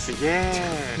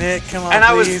 Yeah. Nick, come on, And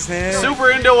I was please, Nick.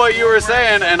 super into what you were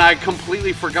saying, and I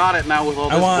completely forgot it now with all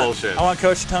this bullshit. I want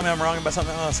Coach to tell me I'm wrong about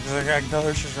something else, because I can tell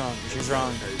her she's wrong. She's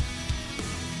wrong.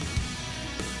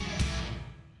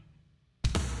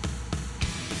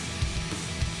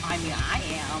 I mean, I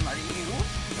am. Are you?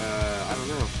 I don't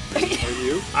know. Are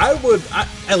you?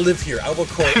 I live here. I will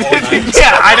record all night.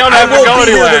 Yeah, I don't have to go I will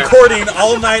be here anywhere. recording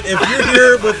all night. If you're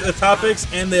here with the topics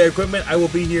and the equipment, I will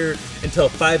be here until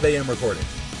 5 a.m. recording.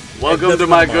 Welcome That's to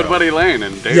my tomorrow. good buddy Lane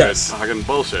and David Yes. talking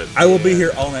bullshit. I will be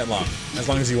here all night long, as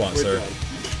long as you want, sir. done.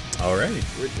 Alrighty.